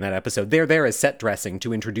Grace to do in that episode. They're there as set dressing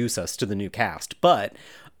to introduce us to the new cast. But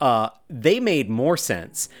they made more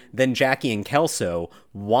sense than Jackie and Kelso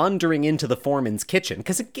wandering into the foreman's kitchen.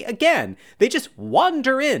 Because, again, they just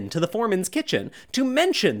wander into the foreman's kitchen to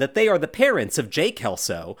mention that they are the parents of Jay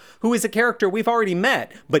Kelso, who is a character we've already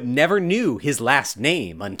met, but never knew his last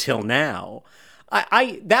name until now.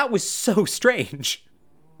 That was so strange.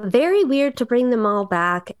 Very weird to bring them all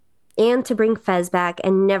back. And to bring Fez back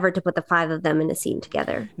and never to put the five of them in a scene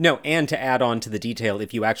together. No, and to add on to the detail,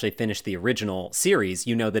 if you actually finish the original series,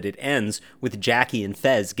 you know that it ends with Jackie and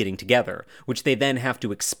Fez getting together, which they then have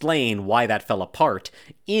to explain why that fell apart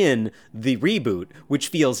in the reboot, which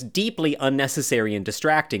feels deeply unnecessary and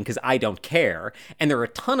distracting because I don't care. And there are a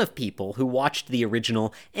ton of people who watched the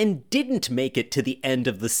original and didn't make it to the end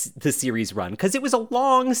of the series run because it was a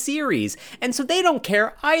long series, and so they don't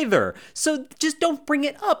care either. So just don't bring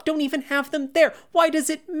it up. Don't even have them there. Why does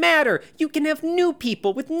it matter? You can have new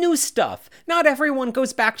people with new stuff. Not everyone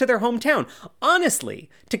goes back to their hometown. Honestly,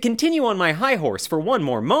 to continue on my high horse for one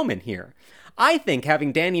more moment here, I think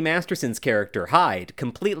having Danny Masterson's character Hyde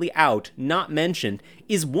completely out, not mentioned,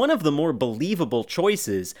 is one of the more believable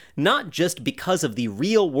choices, not just because of the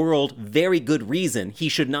real-world, very good reason he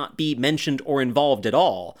should not be mentioned or involved at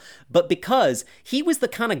all, but because he was the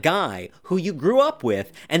kind of guy who you grew up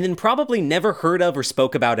with and then probably never heard of or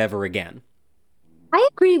spoke about ever again. I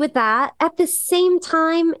agree with that. At the same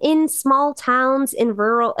time, in small towns, in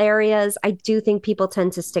rural areas, I do think people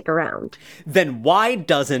tend to stick around. Then why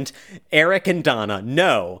doesn't Eric and Donna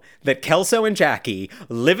know that Kelso and Jackie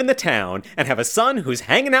live in the town and have a son who's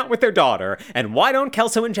hanging out with their daughter? And why don't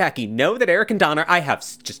Kelso and Jackie know that Eric and Donna... I have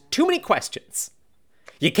just too many questions.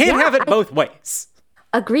 You can't have it both ways.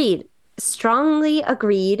 Agreed. Strongly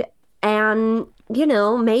agreed. And, you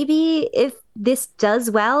know, maybe if this does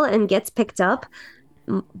well and gets picked up,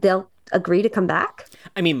 they'll agree to come back.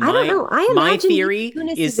 I mean, I don't know. I imagine my theory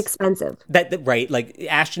is expensive. That right, like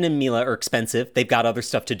Ashton and Mila are expensive. They've got other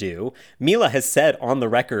stuff to do. Mila has said on the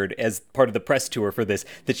record as part of the press tour for this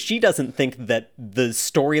that she doesn't think that the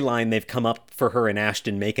storyline they've come up for her and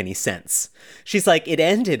Ashton make any sense. She's like, it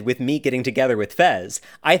ended with me getting together with Fez.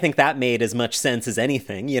 I think that made as much sense as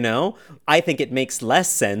anything, you know? I think it makes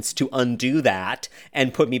less sense to undo that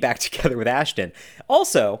and put me back together with Ashton.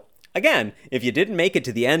 Also, again, if you didn't make it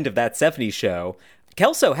to the end of that 70s show,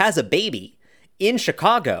 Kelso has a baby in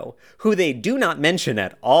Chicago, who they do not mention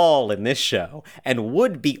at all in this show, and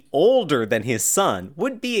would be older than his son,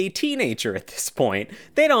 would be a teenager at this point.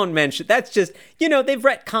 They don't mention, that's just, they've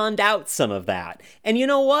retconned out some of that. And you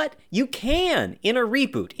know what? You can, in a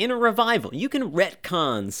reboot, in a revival, you can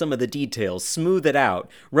retcon some of the details, smooth it out.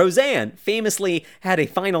 Roseanne famously had a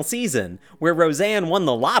final season where Roseanne won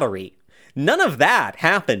the lottery. None of that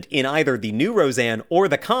happened in either the new Roseanne or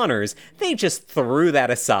the Connors. They just threw that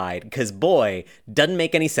aside because, boy, doesn't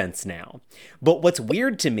make any sense now. But what's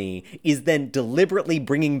weird to me is then deliberately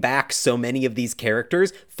bringing back so many of these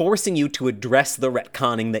characters, forcing you to address the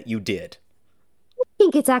retconning that you did. I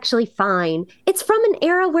think it's actually fine. It's from an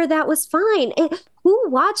era where that was fine. Who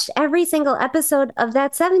watched every single episode of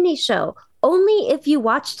that 70s show? Only if you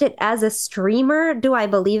watched it as a streamer do I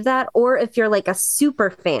believe that, or if you're like a super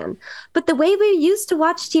fan. But the way we used to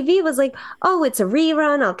watch TV was like, oh, it's a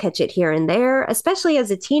rerun, I'll catch it here and there, especially as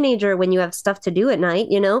a teenager when you have stuff to do at night,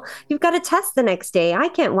 You've got a test the next day. I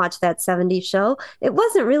can't watch that 70s show. It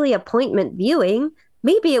wasn't really appointment viewing.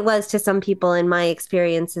 Maybe it was to some people, in my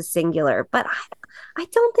experience is singular, but I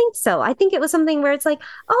don't think so. I think it was something where it's like,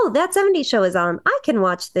 oh, that 70s show is on. I can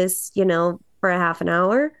watch this, for a half an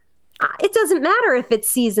hour. It doesn't matter if it's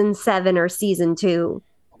season 7 or season 2.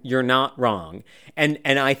 You're not wrong. And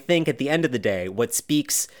I think at the end of the day, what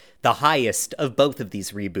speaks the highest of both of these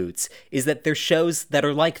reboots is that they're shows that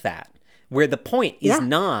are like that, where the point is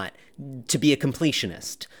not to be a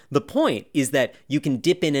completionist. The point is that you can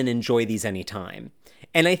dip in and enjoy these anytime.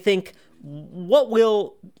 And I think what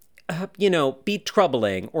will, be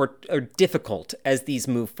troubling or difficult as these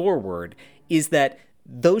move forward is that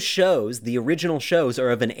those shows, the original shows, are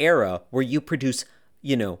of an era where you produce,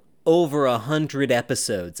 over 100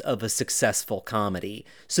 episodes of a successful comedy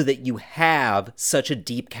so that you have such a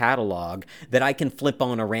deep catalog that I can flip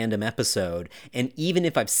on a random episode. And even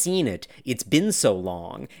if I've seen it, it's been so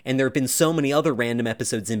long and there have been so many other random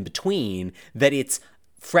episodes in between that it's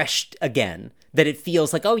fresh again. That it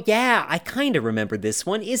feels like, oh yeah, I kind of remember this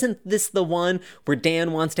one. Isn't this the one where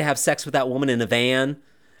Dan wants to have sex with that woman in a van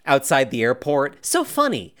outside the airport? So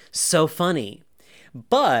funny, so funny.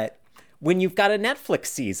 But when you've got a Netflix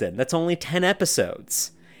season that's only 10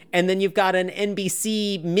 episodes, and then you've got an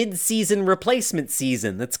NBC mid-season replacement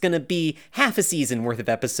season that's going to be half a season worth of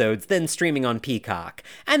episodes, then streaming on Peacock,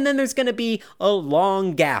 and then there's going to be a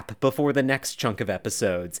long gap before the next chunk of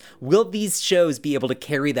episodes. Will these shows be able to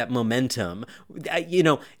carry that momentum?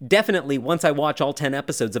 Definitely once I watch all 10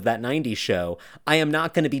 episodes of that 90s show, I am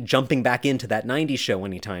not going to be jumping back into that 90s show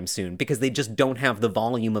anytime soon because they just don't have the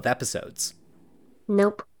volume of episodes.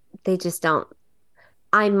 Nope, they just don't.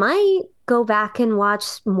 I might go back and watch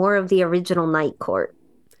more of the original Night Court.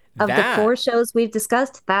 Of the 4 shows we've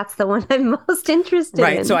discussed, that's the one I'm most interested in.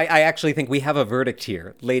 Right, so I actually think we have a verdict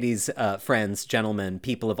here. Ladies, friends, gentlemen,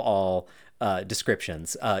 people of all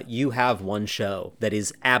descriptions. You have one show that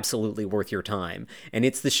is absolutely worth your time, and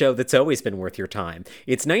it's the show that's always been worth your time.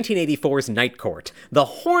 It's 1984's Night Court, the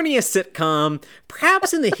horniest sitcom,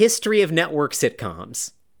 perhaps in the history of network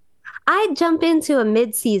sitcoms. I'd jump into a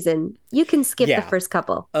mid-season. You can skip the first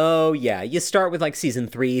couple. Oh, yeah. You start with like season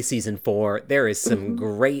 3, season 4. There is some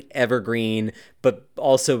great evergreen, but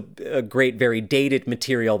also a great, very dated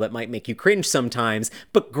material that might make you cringe sometimes,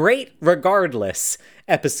 but great regardless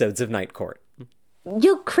episodes of Night Court.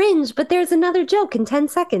 You'll cringe, but there's another joke in 10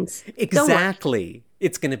 seconds. Exactly.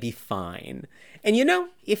 It's going to be fine. And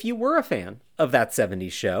if you were a fan of that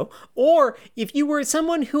 70s show, or if you were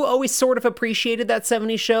someone who always sort of appreciated that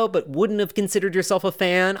 70s show but wouldn't have considered yourself a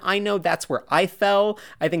fan, I know that's where I fell.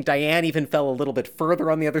 I think Diane even fell a little bit further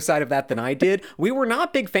on the other side of that than I did. We were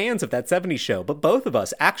not big fans of that 70s show, but both of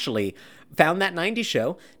us actually found that 90s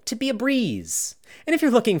show to be a breeze. And if you're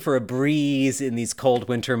looking for a breeze in these cold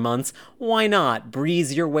winter months, why not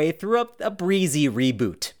breeze your way through a breezy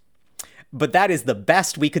reboot? But that is the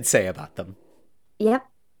best we could say about them. Yep,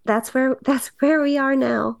 that's where we are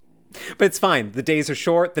now. But it's fine. The days are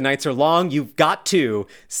short, the nights are long. You've got to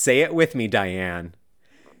say it with me, Diane.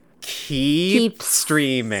 Keep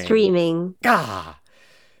streaming. Streaming. Ah,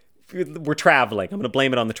 we're traveling. I'm going to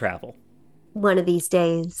blame it on the travel. One of these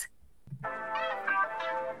days.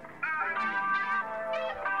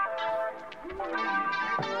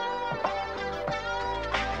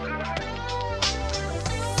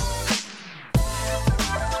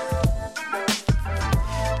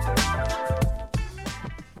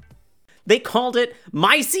 They called it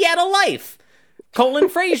My Seattle Life,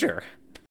 Frasier.